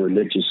more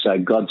religious say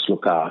God will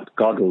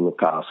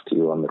look after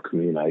you on the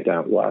Camino.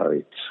 Don't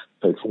worry.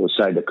 People will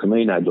say the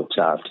Camino looks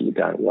after you.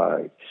 Don't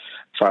worry.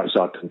 As far as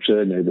I'm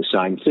concerned, they're the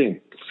same thing.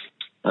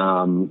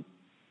 But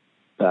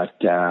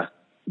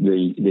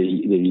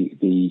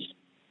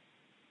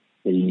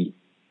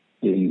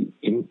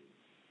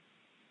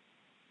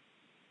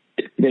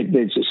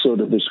there's a sort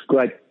of this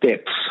great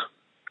depth,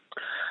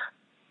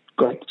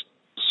 great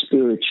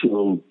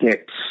spiritual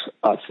depth,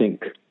 I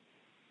think,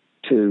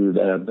 to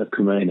the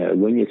Camino.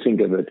 When you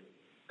think of it,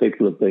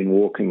 people have been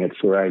walking it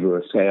for over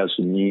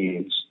 1,000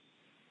 years.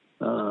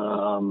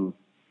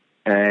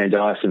 And I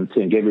often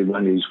think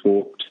everyone who's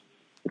walked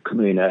the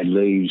Camino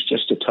leaves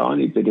just a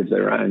tiny bit of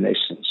their own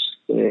essence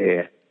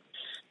there.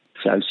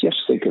 So just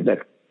think of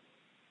that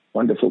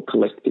wonderful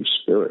collective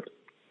spirit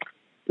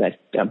that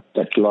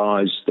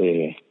lies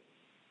there.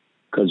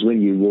 Because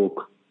when you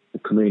walk the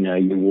Camino,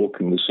 you're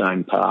walking the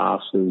same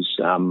path as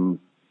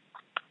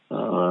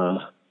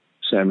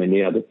so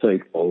many other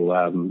people.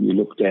 You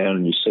look down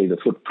and you see the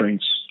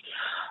footprints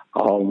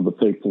of the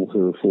people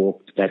who have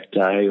walked that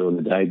day or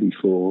the day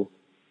before.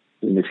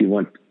 And if you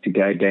want to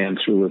go down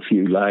through a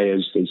few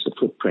layers, there's the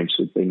footprints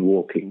who've been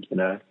walking,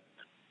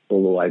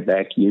 all the way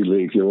back. You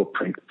leave your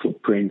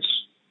footprints,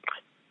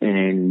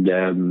 and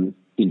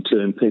in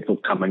turn, people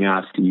coming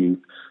after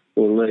you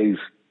will leave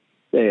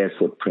their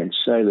footprints.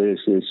 So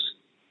there's this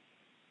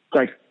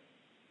great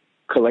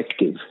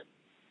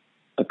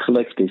a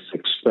collective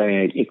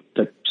expand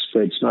that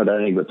spreads not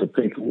only with the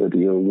people that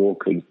you're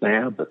walking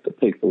now, but the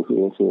people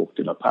who have walked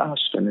in the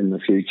past and in the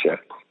future.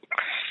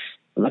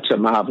 And that's a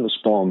marvellous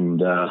bond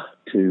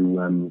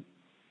to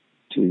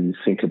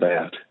think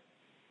about.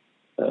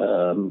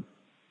 And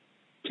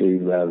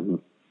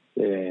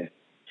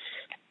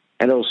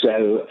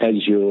also,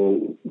 as you're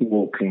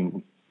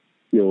walking,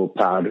 you're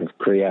part of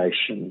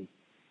creation.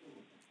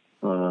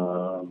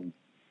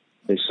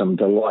 There's some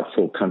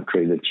delightful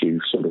country that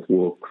you sort of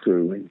walk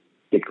through,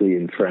 particularly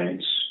in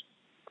France,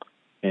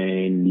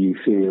 and you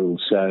feel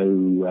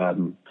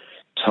so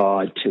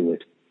tied to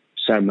it,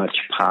 so much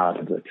part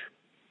of it.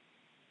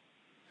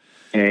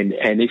 And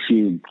if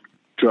you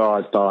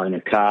drive by in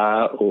a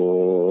car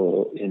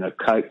or in a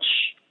coach,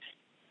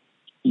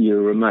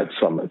 you're remote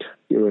from it.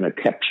 You're in a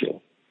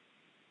capsule.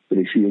 But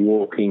if you're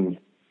walking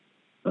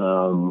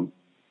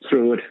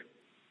through it,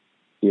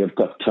 you've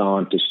got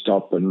time to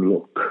stop and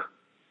look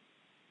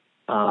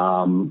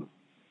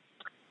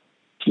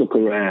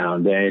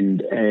around.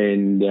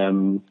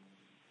 And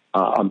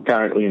I'm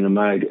currently in a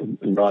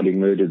writing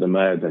mood at the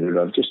moment, and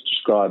I've just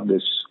described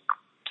this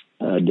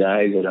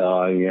day that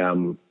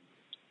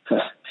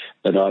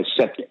I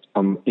sat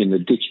in the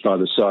ditch by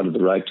the side of the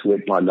road to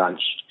eat my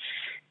lunch,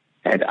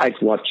 and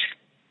ate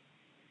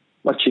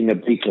watching a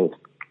beetle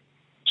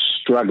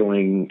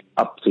struggling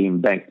up the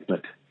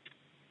embankment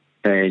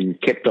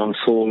and kept on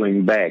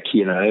falling back.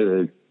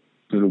 The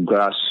little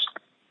grass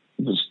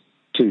was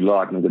too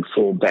light and it would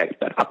fall back,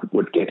 but up it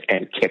would get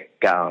and kept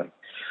going.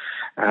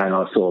 And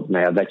I thought,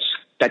 now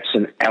that's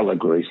an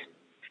allegory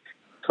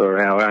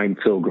for our own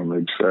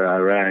pilgrimage, for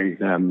our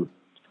own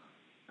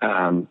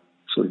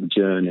sort of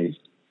journey.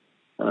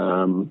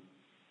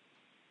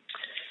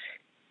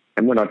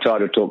 And when I try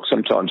to talk,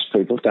 sometimes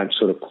people don't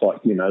sort of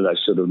quite, they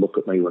sort of look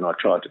at me when I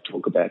try to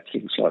talk about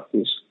things like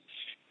this.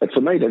 But for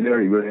me, they're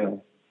very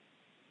real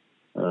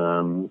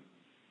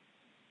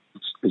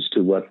as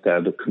to what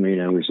the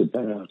Camino is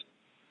about.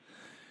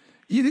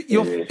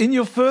 In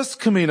your first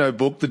Camino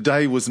book, The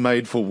Day Was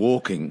Made for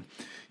Walking,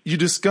 you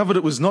discovered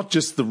it was not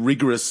just the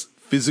rigorous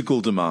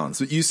physical demands,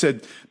 but you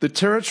said the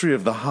territory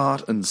of the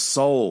heart and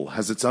soul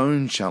has its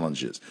own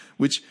challenges,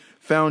 which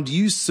found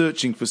you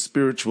searching for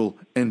spiritual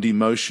and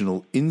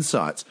emotional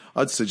insights.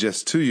 I'd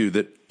suggest to you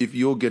that if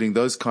you're getting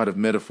those kind of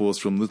metaphors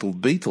from little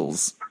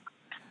beetles,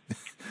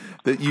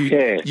 that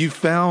you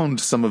found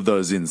some of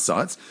those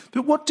insights.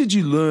 But what did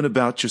you learn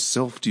about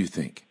yourself, do you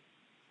think?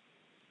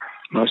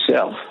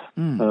 Myself?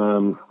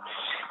 One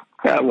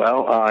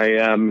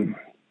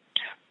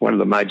of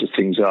the major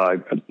things I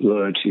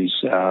learned is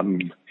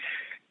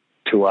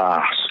to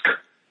ask.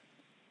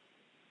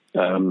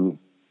 Don't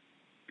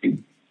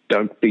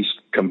be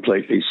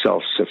completely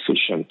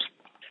self-sufficient.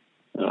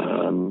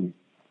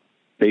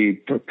 Be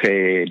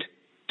prepared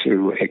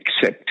to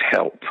accept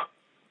help.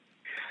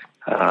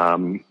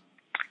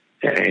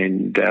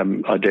 And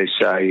I do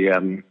say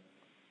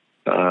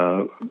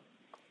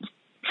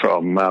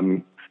from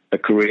a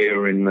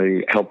career in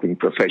the helping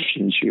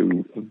professions,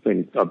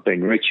 I've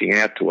been reaching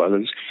out to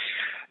others,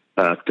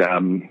 but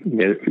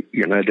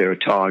there are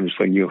times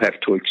when you have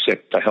to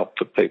accept the help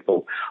that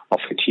people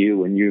offer to you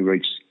when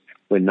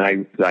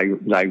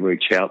they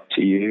reach out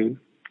to you.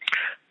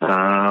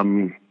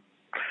 I'm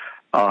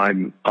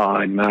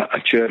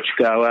a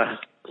churchgoer.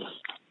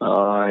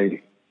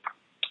 I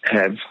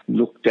have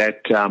looked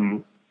at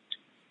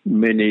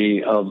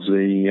many of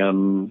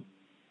the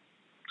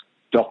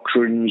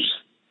doctrines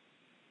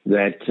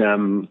that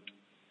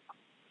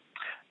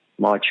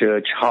my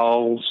church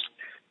holds,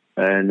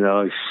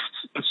 and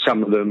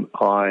some of them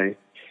I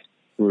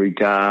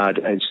regard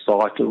as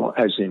vital,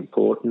 as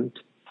important,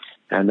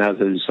 and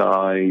others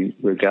I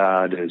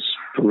regard as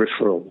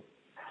peripheral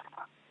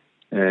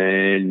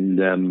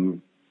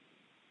and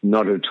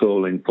not at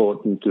all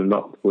important and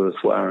not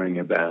worth worrying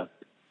about.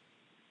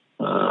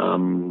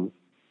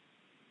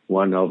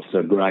 One of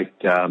the great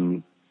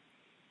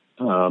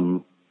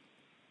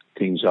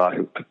things I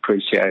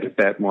appreciate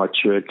about my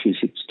church is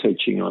its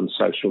teaching on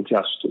social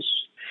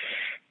justice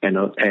and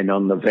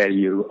on the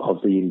value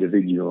of the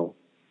individual.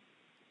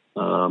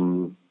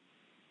 And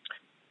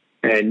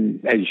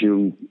as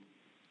you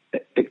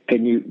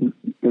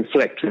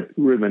reflect,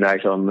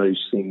 ruminate on these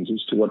things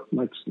as to what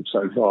makes them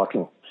so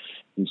vital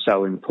and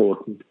so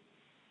important.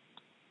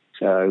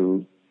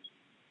 So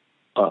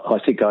I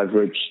think I've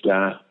reached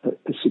a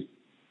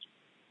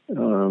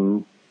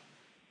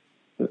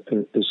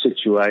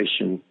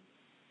situation,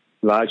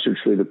 largely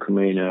through the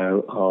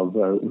Camino, of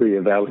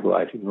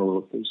reevaluating all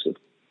of this, of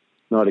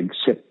not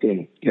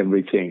accepting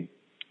everything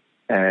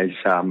as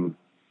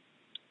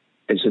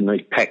a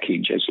neat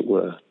package, as it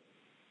were.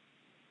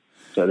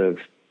 Sort of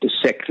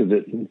dissected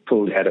it and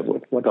pulled out of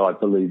what I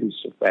believe is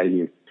of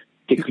value,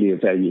 particularly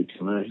of value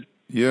to me.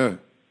 Yeah,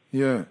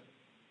 yeah.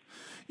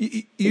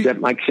 Does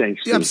that make sense?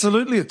 Yeah,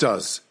 absolutely it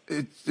does.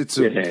 It's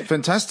a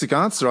fantastic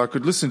answer. I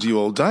could listen to you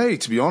all day,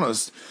 to be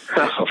honest.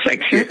 Oh,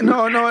 thank you.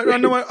 No,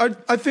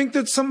 I think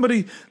that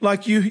somebody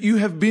like you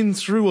have been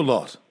through a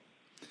lot.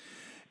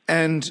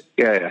 And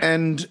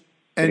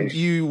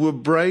you were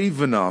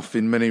brave enough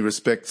in many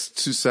respects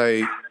to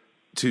say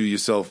to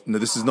yourself, no,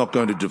 this is not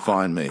going to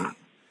define me.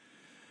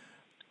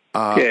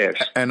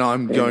 Yes. And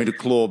I'm going to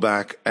claw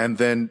back, and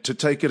then to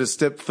take it a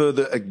step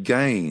further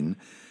again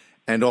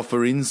and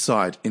offer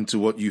insight into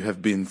what you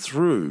have been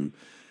through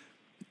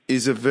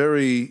is a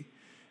very,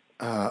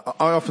 I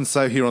often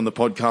say here on the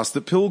podcast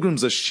that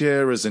pilgrims are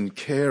sharers and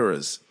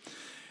carers.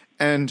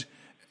 And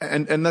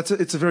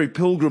it's a very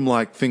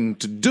pilgrim-like thing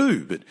to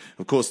do. But,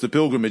 of course, the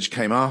pilgrimage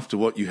came after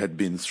what you had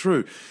been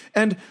through.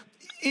 And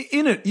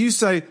in it, you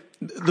say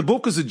the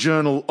book is a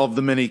journal of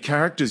the many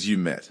characters you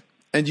met.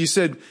 And you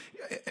said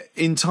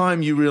in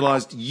time you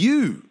realised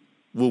you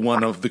were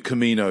one of the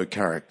Camino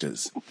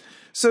characters.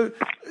 So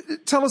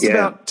tell us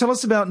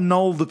about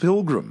Noel the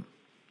Pilgrim.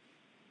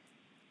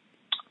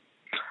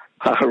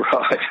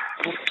 Right.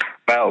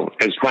 Well,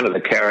 as one of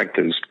the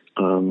characters,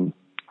 once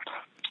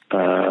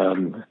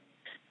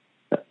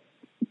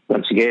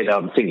again,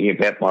 I'm thinking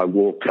about my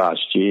walk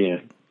last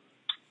year.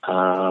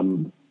 I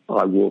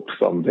walked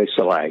from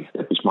Vesoul.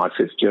 That was my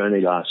 5th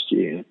journey last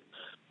year.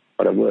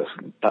 But I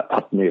worked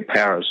up near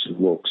Paris and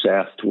walked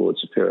south towards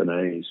the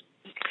Pyrenees.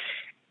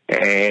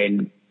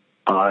 And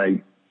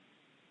I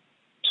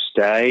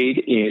stayed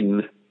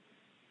in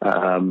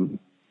one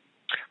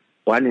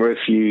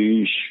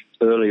refuge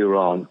earlier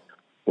on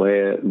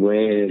where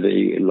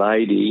the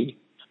lady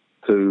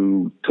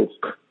who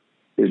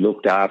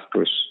looked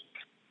after us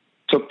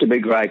took to me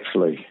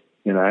gratefully.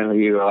 You know,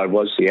 here I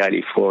was, the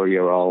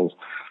 84-year-old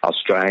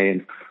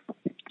Australian,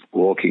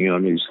 walking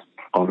on his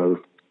own,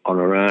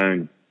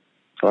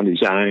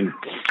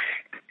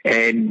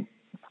 and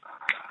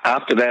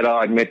after that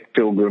I met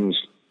pilgrims,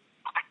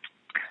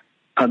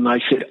 and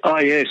they said, "Oh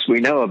yes,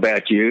 we know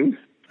about you.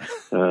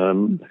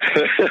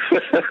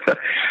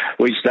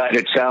 We stayed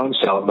at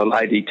so-and-so, and the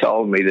lady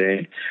told me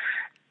there."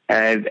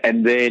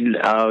 And then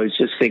I was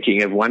just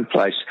thinking of one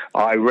place.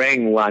 I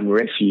rang one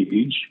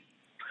refuge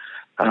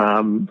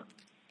to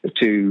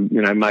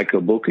make a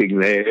booking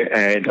there,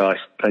 and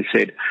they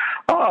said,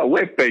 "Oh,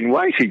 we've been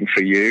waiting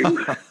for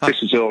you."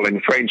 This is all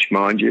in French,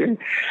 mind you.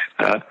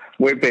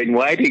 "We've been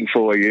waiting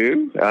for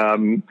you.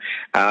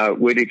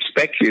 We'd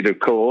expect you to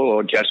call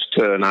or just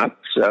turn up."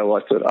 So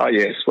I thought, oh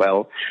yes,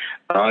 well,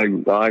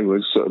 I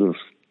was sort of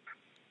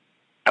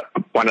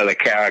one of the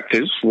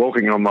characters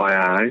walking on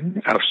my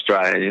own,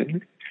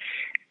 Australian,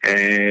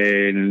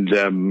 and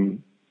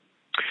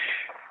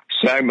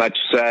so much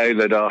so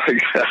that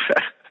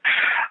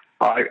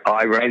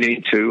I ran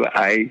into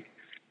a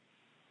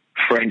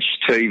French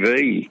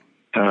TV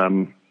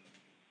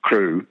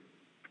crew.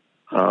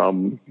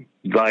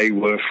 They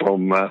were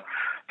from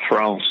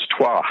France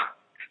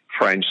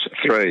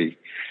 3,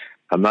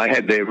 and they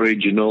had their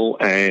regional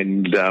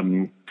and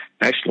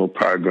national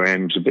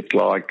programs, a bit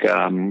like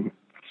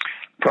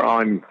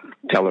Prime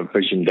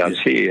Television does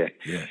here.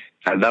 Yeah.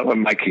 And they were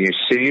making a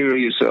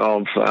series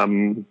of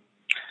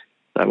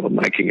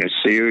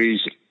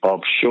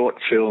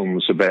short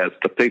films about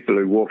the people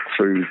who walk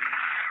through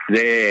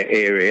their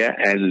area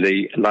and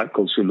the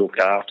locals who look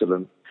after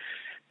them.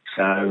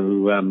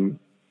 So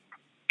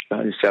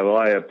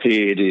I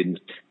appeared in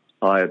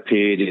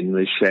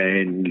this,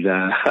 and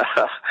I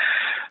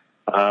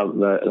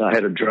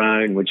had a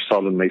drone which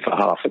followed me for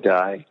half a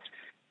day,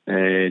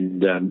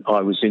 and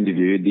I was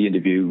interviewed. The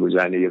interview was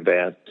only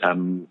about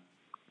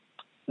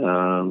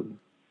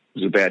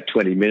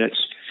 20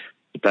 minutes.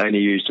 They only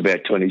used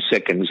about 20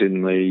 seconds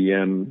in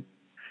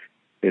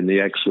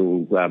the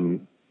actual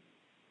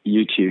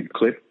YouTube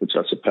clip, which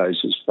I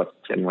suppose is what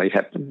generally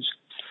happens.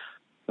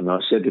 And I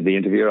said to the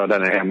interviewer, "I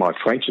don't know how my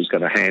French is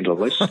going to handle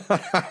this."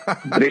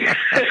 but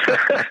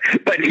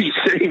he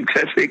seemed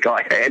to think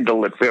I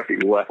handled it very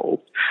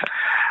well.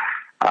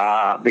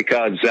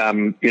 Because,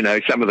 some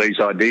of these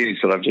ideas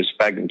that I've just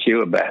spoken to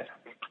you about,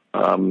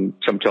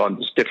 sometimes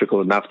it's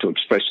difficult enough to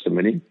express them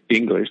in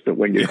English, but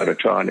when you've got to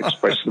try and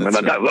express them in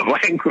another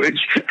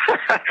language,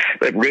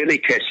 it really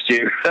tests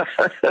you.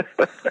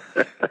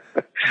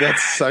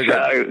 That's so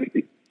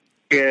good.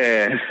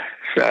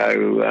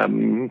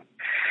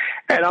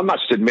 And I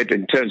must admit,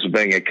 in terms of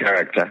being a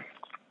character,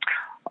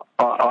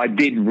 I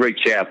did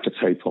reach out to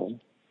people.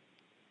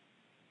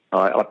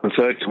 I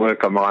preferred to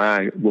walk on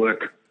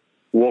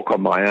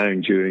my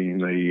own during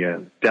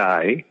the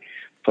day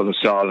for the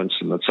silence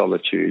and the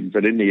solitude.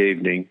 But in the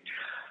evening,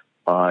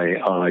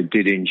 I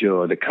did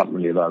enjoy the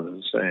company of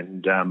others,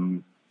 and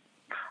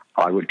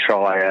I would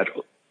try out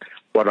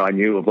what I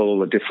knew of all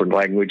the different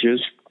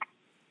languages.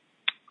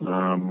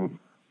 So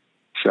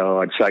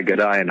I'd say good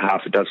day in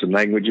half a dozen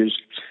languages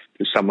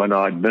to someone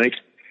I'd meet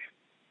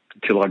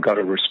until I got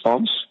a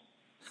response.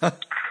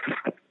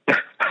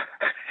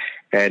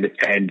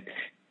 and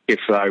if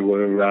they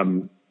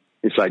were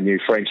if they knew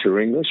French or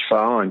English,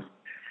 fine.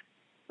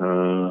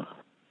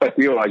 But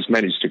we always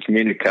managed to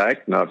communicate,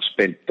 and I've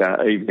spent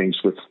evenings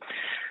with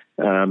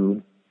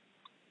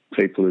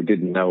people who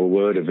didn't know a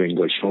word of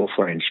English or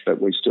French, but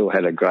we still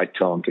had a great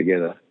time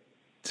together.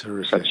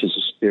 Terrific. Such is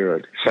the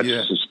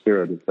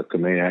spirit of the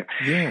Camino.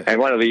 Yeah. And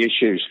one of the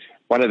issues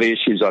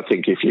I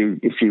think, if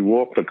you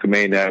walk the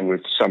Camino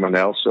with someone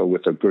else or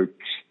with a group,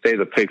 they're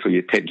the people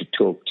you tend to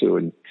talk to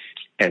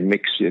and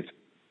mix with.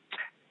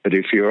 But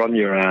if you're on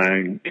your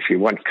own, if you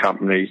want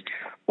company,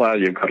 well,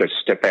 you've got to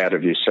step out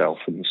of yourself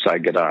and say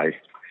good day,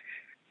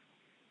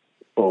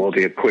 or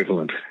the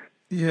equivalent.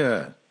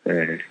 Yeah.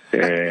 Yeah.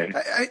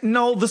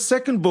 Noel, the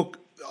second book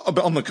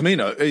on the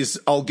Camino is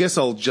I'll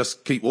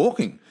Just Keep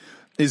Walking.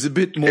 Is a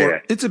bit more. Yeah.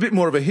 It's a bit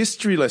more of a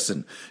history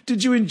lesson.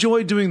 Did you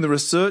enjoy doing the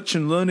research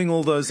and learning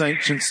all those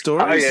ancient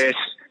stories?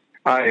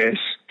 Oh yes. A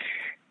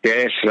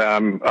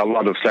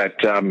lot of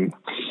that.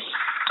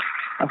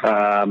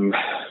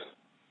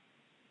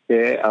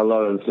 A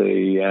lot of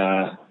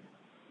the.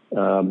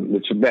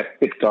 It's a bit.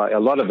 A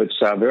lot of it's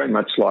very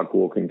much like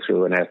walking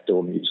through an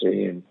outdoor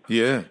museum.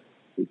 Yeah.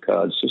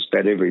 Because just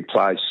about every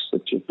place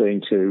that you've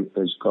been to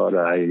has got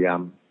a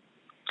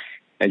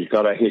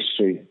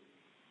history.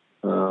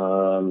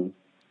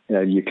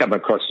 You come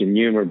across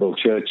innumerable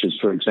churches,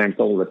 for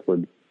example, that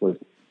were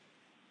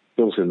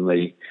built in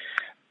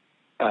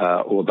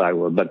or they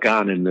were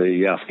begun in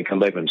the, I think,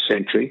 11th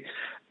century.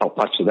 Not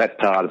much of that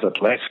part of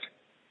it left.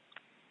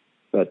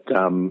 But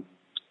then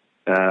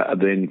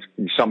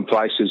in some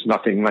places,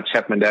 nothing much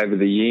happened over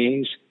the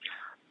years.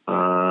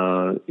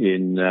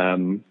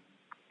 In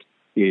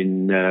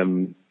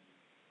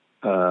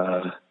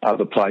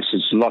other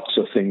places, lots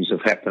of things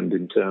have happened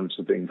in terms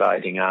of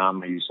invading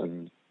armies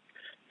and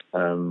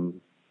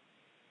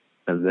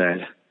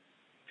that.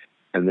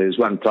 And there's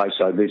one place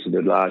I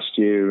visited last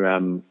year,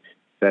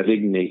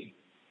 Bavigny.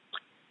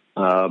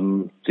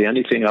 The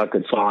only thing I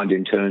could find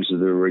in terms of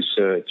the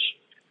research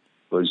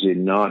was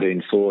in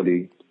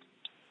 1940,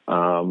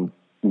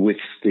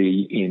 with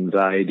the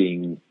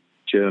invading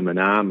German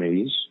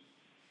armies,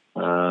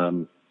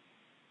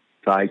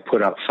 they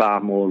put up far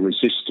more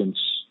resistance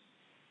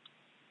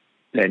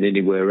than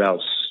anywhere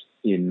else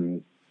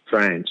in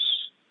France.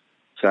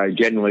 So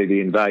generally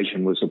the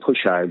invasion was a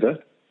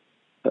pushover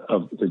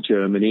of the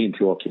Germany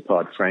into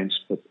occupied France,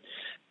 but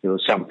there were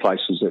some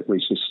places that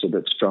resisted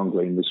it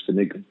strongly in this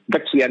Finnegan.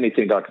 That's the only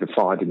thing I could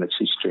find in its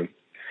history.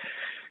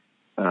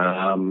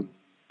 And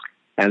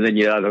then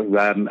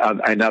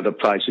in other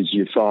places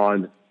you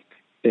find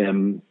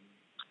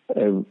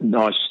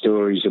nice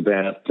stories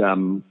about,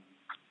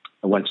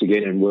 once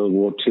again in World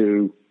War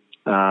II,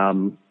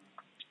 a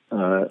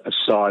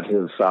site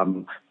of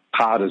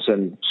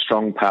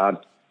strong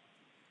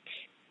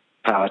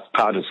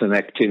partisan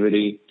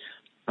activity,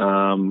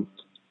 and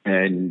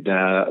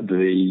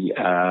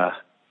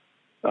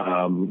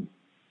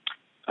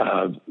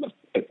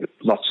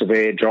lots of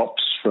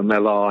airdrops from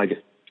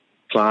Allied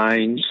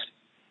planes,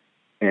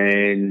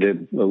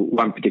 and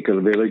one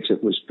particular village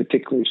that was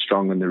particularly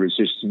strong in the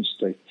resistance.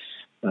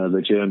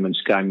 The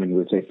Germans came in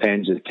with their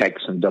Panzer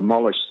tanks and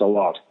demolished the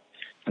lot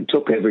and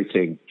took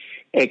everything,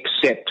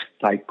 except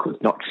they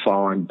could not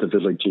find the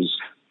village's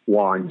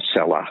wine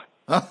cellar.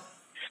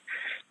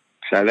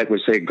 So that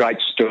was their great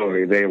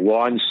story. Their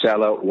wine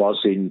cellar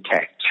was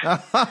intact.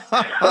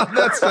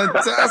 That's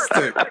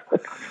fantastic.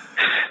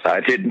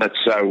 They did not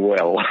so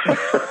well.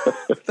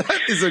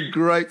 That is a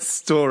great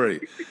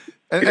story.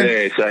 So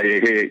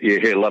you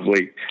hear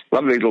lovely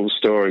little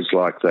stories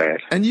like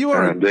that. And you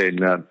are a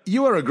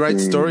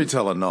great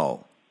storyteller,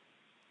 Noel.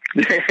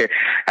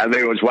 And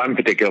there was one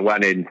particular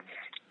one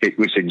it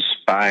was in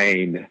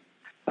Spain.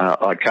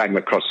 I came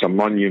across a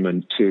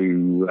monument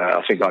to,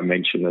 I think I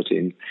mentioned it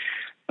in,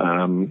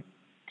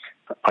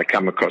 I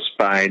come across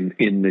Spain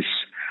in this,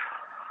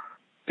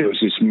 there was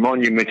this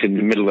monument in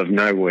the middle of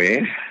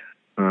nowhere,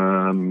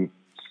 and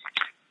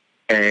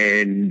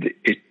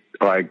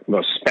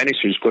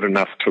Spanish was good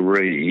enough to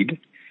read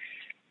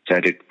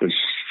that it was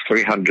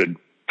 300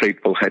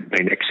 people had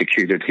been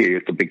executed here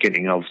at the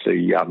beginning of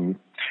the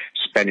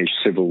Spanish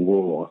Civil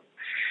War,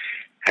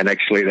 and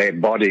actually their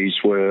bodies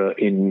were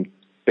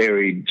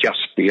buried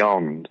just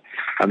beyond,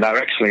 and they were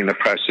actually in the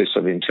process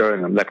of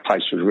interring them. That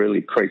place was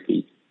really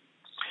creepy.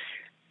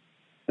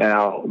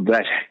 Now,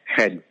 that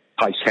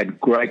place had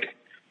great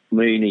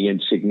meaning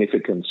and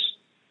significance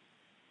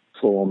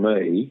for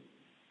me,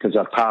 because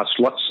I passed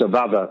lots of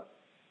other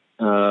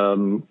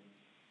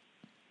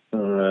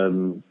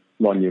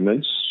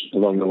monuments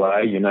along the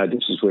way.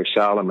 This is where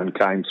Charlemagne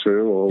came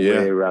through, or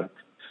where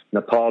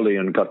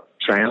Napoleon got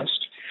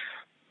trounced.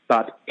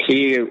 But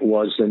here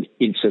was an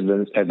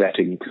incident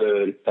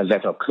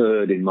that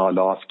occurred in my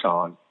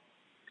lifetime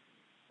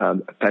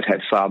that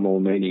had far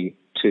more meaning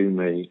to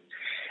me.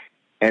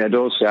 And it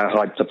also,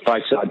 the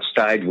place I'd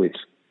stayed with,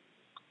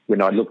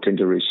 when I looked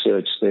into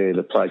research there,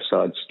 the place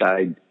I'd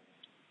stayed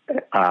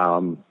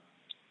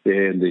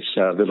there in this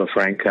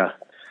Villafranca,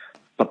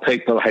 the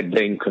people had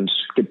been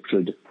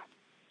conscripted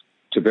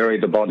to bury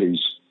the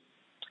bodies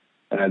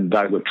and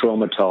they were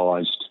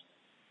traumatised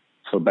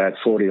for about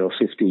 40 or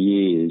 50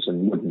 years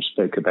and wouldn't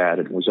speak about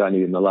it. It was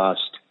only in the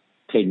last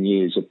 10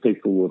 years that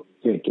people were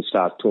going to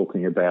start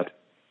talking about,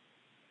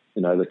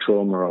 the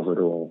trauma of it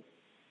all.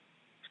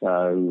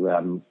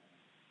 So,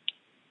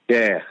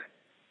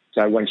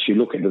 So once you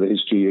look into the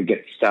history, you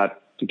start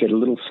to get a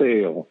little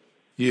feel.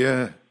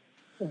 Yeah.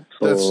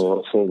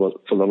 For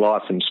the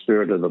life and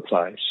spirit of the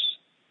place.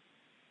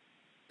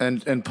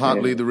 And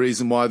partly the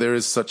reason why there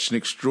is such an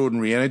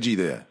extraordinary energy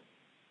there.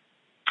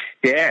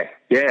 Yeah,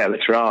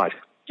 that's right.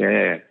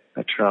 Yeah,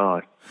 that's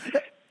right.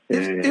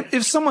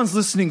 If someone's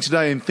listening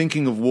today and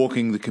thinking of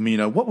walking the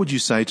Camino, what would you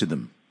say to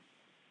them?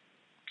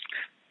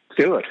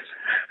 Do it.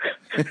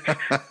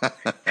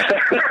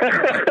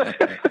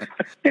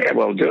 Yeah,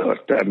 well, do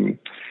it.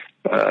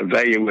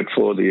 Value it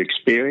for the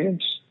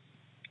experience.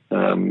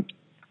 Value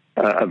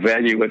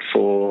it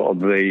for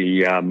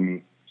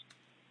the,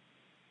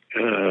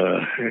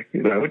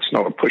 it's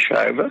not a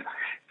pushover.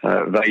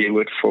 Value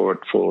it for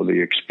the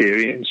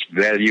experience.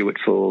 Value it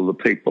for the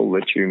people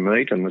that you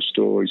meet and the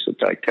stories that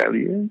they tell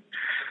you.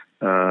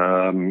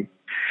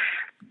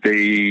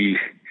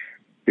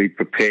 Be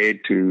prepared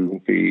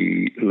to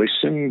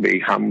listen, be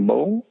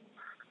humble,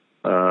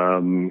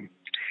 and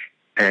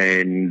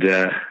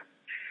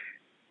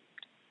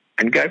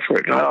go for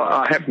it.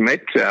 I have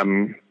met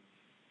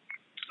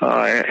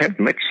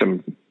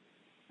some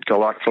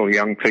delightful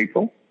young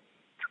people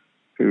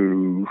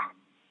who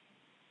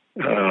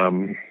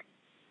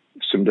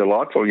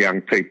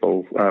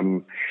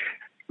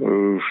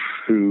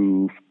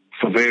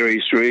for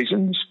various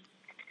reasons,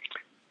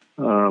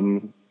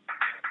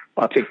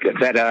 I think at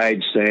that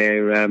age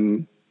there,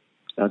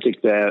 I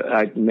think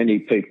that many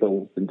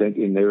people in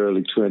their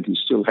early 20s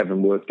still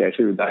haven't worked out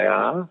who they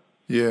are,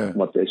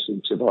 what their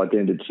sense of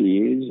identity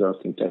is. I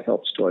think that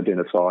helps to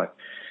identify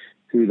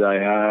who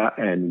they are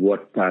and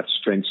what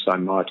strengths they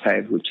might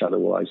have, which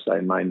otherwise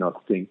they may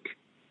not think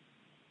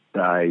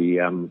they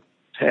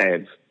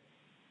have.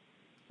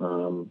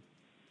 And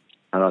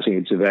I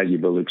think it's a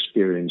valuable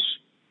experience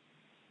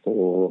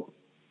for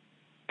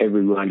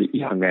everyone,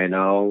 young and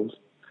old.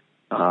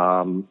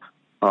 I'm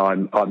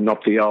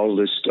not the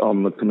oldest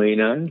on the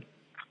Camino.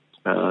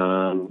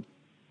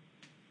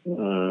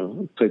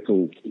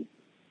 People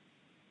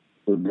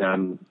would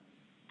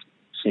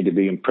seem to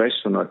be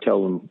impressed when I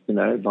tell them,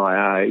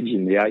 my age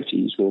in the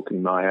 80s,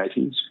 walking my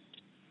 80s.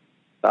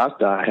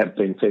 But I have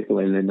been people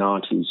in their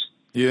 90s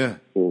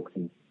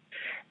walking.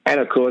 And,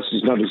 of course,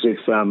 it's not as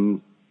if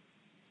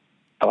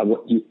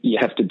you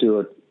have to do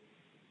it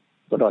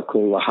what I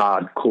call a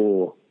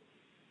hardcore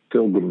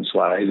pilgrim's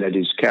way, that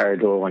is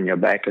carried all on your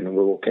back and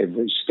walk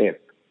every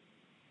step.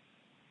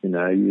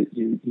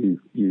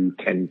 You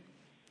can.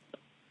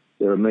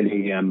 There are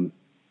many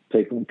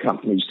people and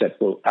companies that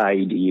will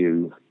aid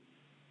you.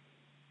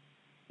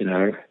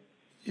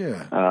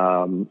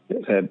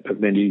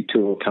 Many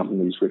tour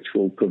companies which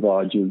will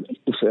provide you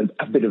with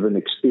a bit of an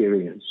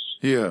experience.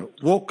 Yeah,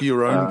 walk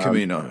your own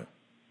Camino.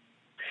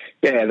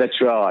 Yeah,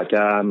 that's right.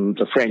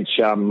 The French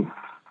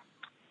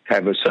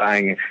have a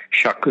saying,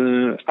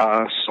 chacun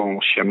a son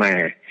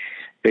chemin.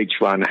 Each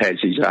one has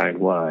his own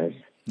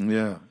way.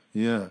 Yeah.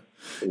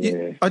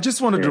 I just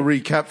wanted to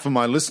recap for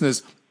my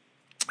listeners.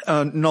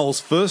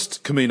 Noel's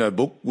first Camino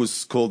book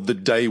was called The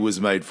Day Was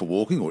Made for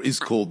Walking, or is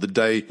called The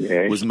Day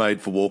Was Made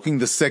for Walking.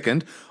 The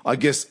second, I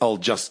guess I'll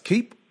Just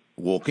Keep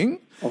Walking.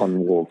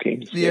 On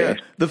walking. Yeah.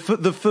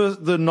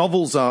 The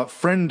novels are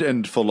Friend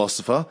and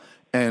Philosopher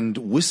and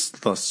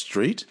Whistler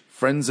Street.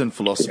 Friends and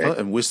Philosopher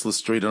and Whistler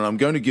Street. And I'm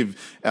going to give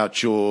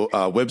out your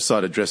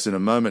website address in a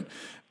moment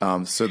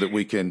so that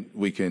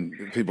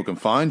people can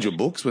find your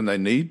books when they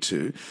need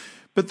to.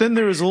 But then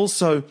there is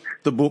also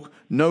the book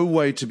No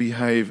Way to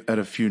Behave at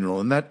a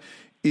Funeral, and that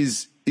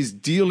is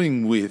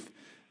dealing with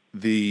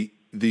the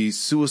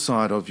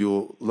suicide of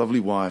your lovely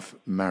wife,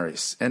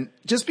 Maris. And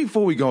just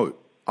before we go,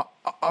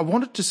 I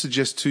wanted to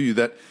suggest to you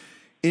that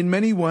in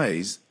many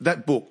ways,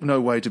 that book,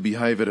 No Way to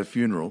Behave at a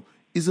Funeral,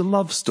 is a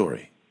love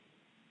story.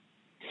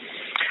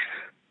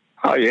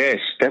 Oh, yes,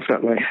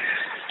 definitely.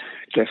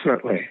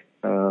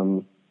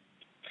 And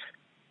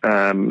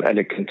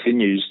it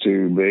continues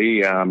to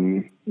be a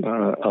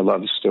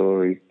love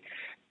story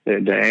there,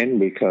 Dan,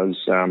 because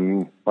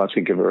I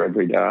think of her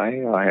every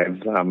day. I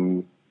have,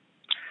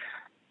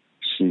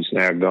 she's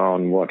now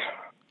gone,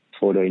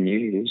 14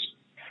 years,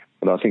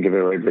 but I think of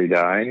her every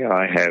day.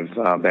 I have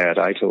about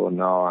 8 or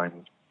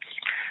 9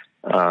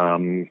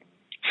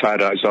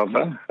 photos of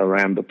her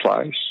around the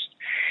place,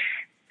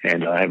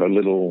 and I have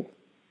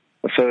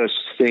the first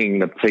thing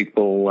that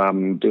people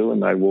do when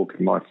they walk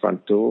in my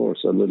front door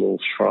is a little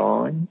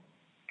shrine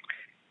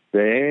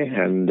there,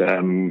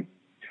 and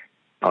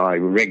I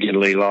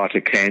regularly light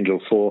a candle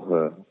for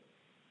her.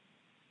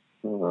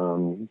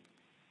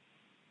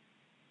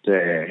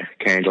 The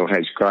candle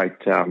has great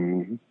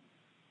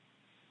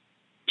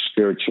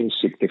spiritual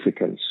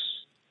significance,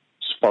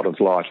 spot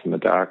of light in the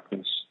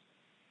darkness.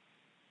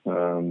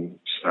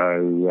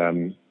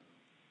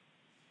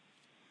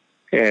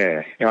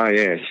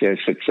 Yes,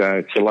 it's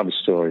a love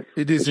story.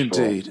 It is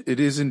indeed. It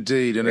is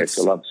indeed, and it's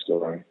a love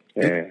story.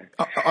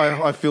 Yeah.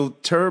 I feel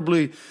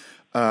terribly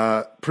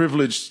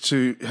privileged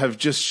to have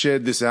just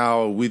shared this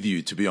hour with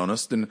you, to be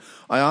honest. And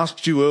I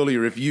asked you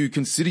earlier if you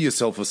consider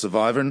yourself a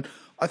survivor, and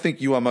I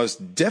think you are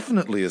most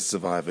definitely a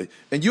survivor.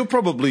 And you're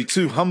probably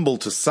too humble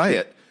to say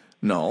it,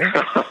 Noel.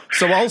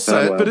 So I'll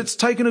say it, but it's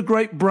taken a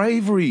great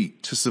bravery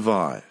to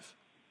survive.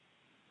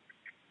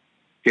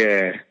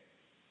 Yeah.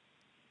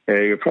 Yeah,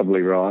 you're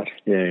probably right.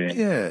 Yeah.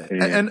 Yeah.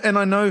 And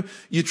I know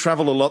you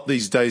travel a lot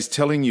these days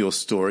telling your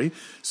story.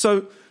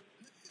 So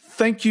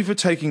thank you for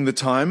taking the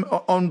time.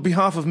 On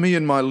behalf of me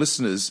and my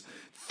listeners,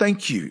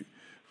 thank you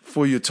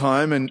for your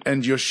time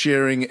and your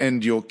sharing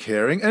and your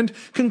caring. And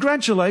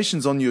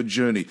congratulations on your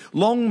journey.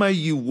 Long may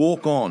you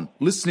walk on,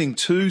 listening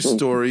to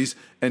stories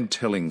and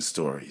telling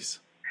stories.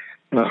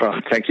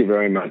 Oh, thank you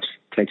very much.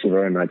 Thank you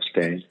very much,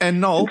 Dan.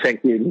 And Noel,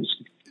 thank you.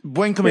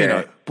 Buen camino.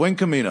 Yeah. Buen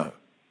camino.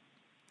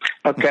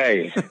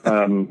 Okay.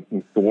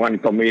 Buen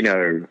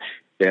camino.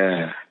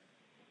 Yeah.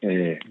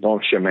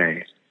 Bon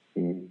chemin.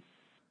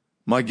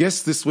 My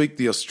guest this week,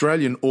 the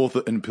Australian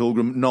author and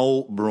pilgrim,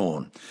 Noel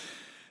Braun.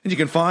 And you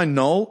can find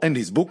Noel and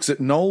his books at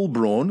Noel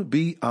Braun,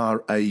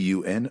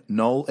 B-R-A-U-N,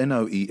 Noel,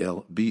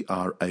 N-O-E-L,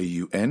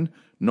 B-R-A-U-N,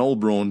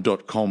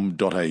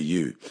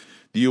 noelbraun.com.au.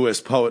 The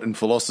US poet and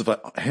philosopher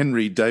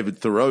Henry David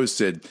Thoreau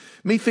said,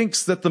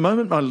 "Methinks that the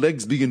moment my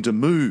legs begin to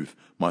move,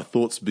 my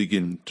thoughts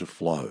begin to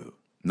flow."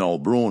 Noel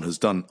Braun has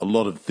done a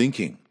lot of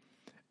thinking,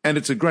 and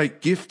it's a great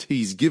gift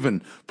he's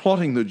given,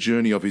 plotting the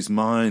journey of his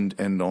mind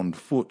and on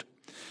foot.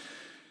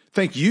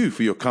 Thank you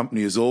for your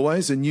company as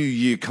always. A new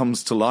year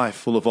comes to life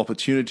full of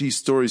opportunities,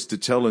 stories to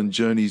tell and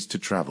journeys to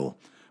travel.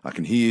 I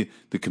can hear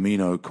the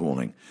Camino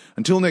calling.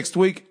 Until next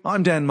week,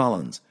 I'm Dan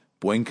Mullins.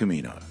 Buen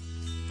Camino.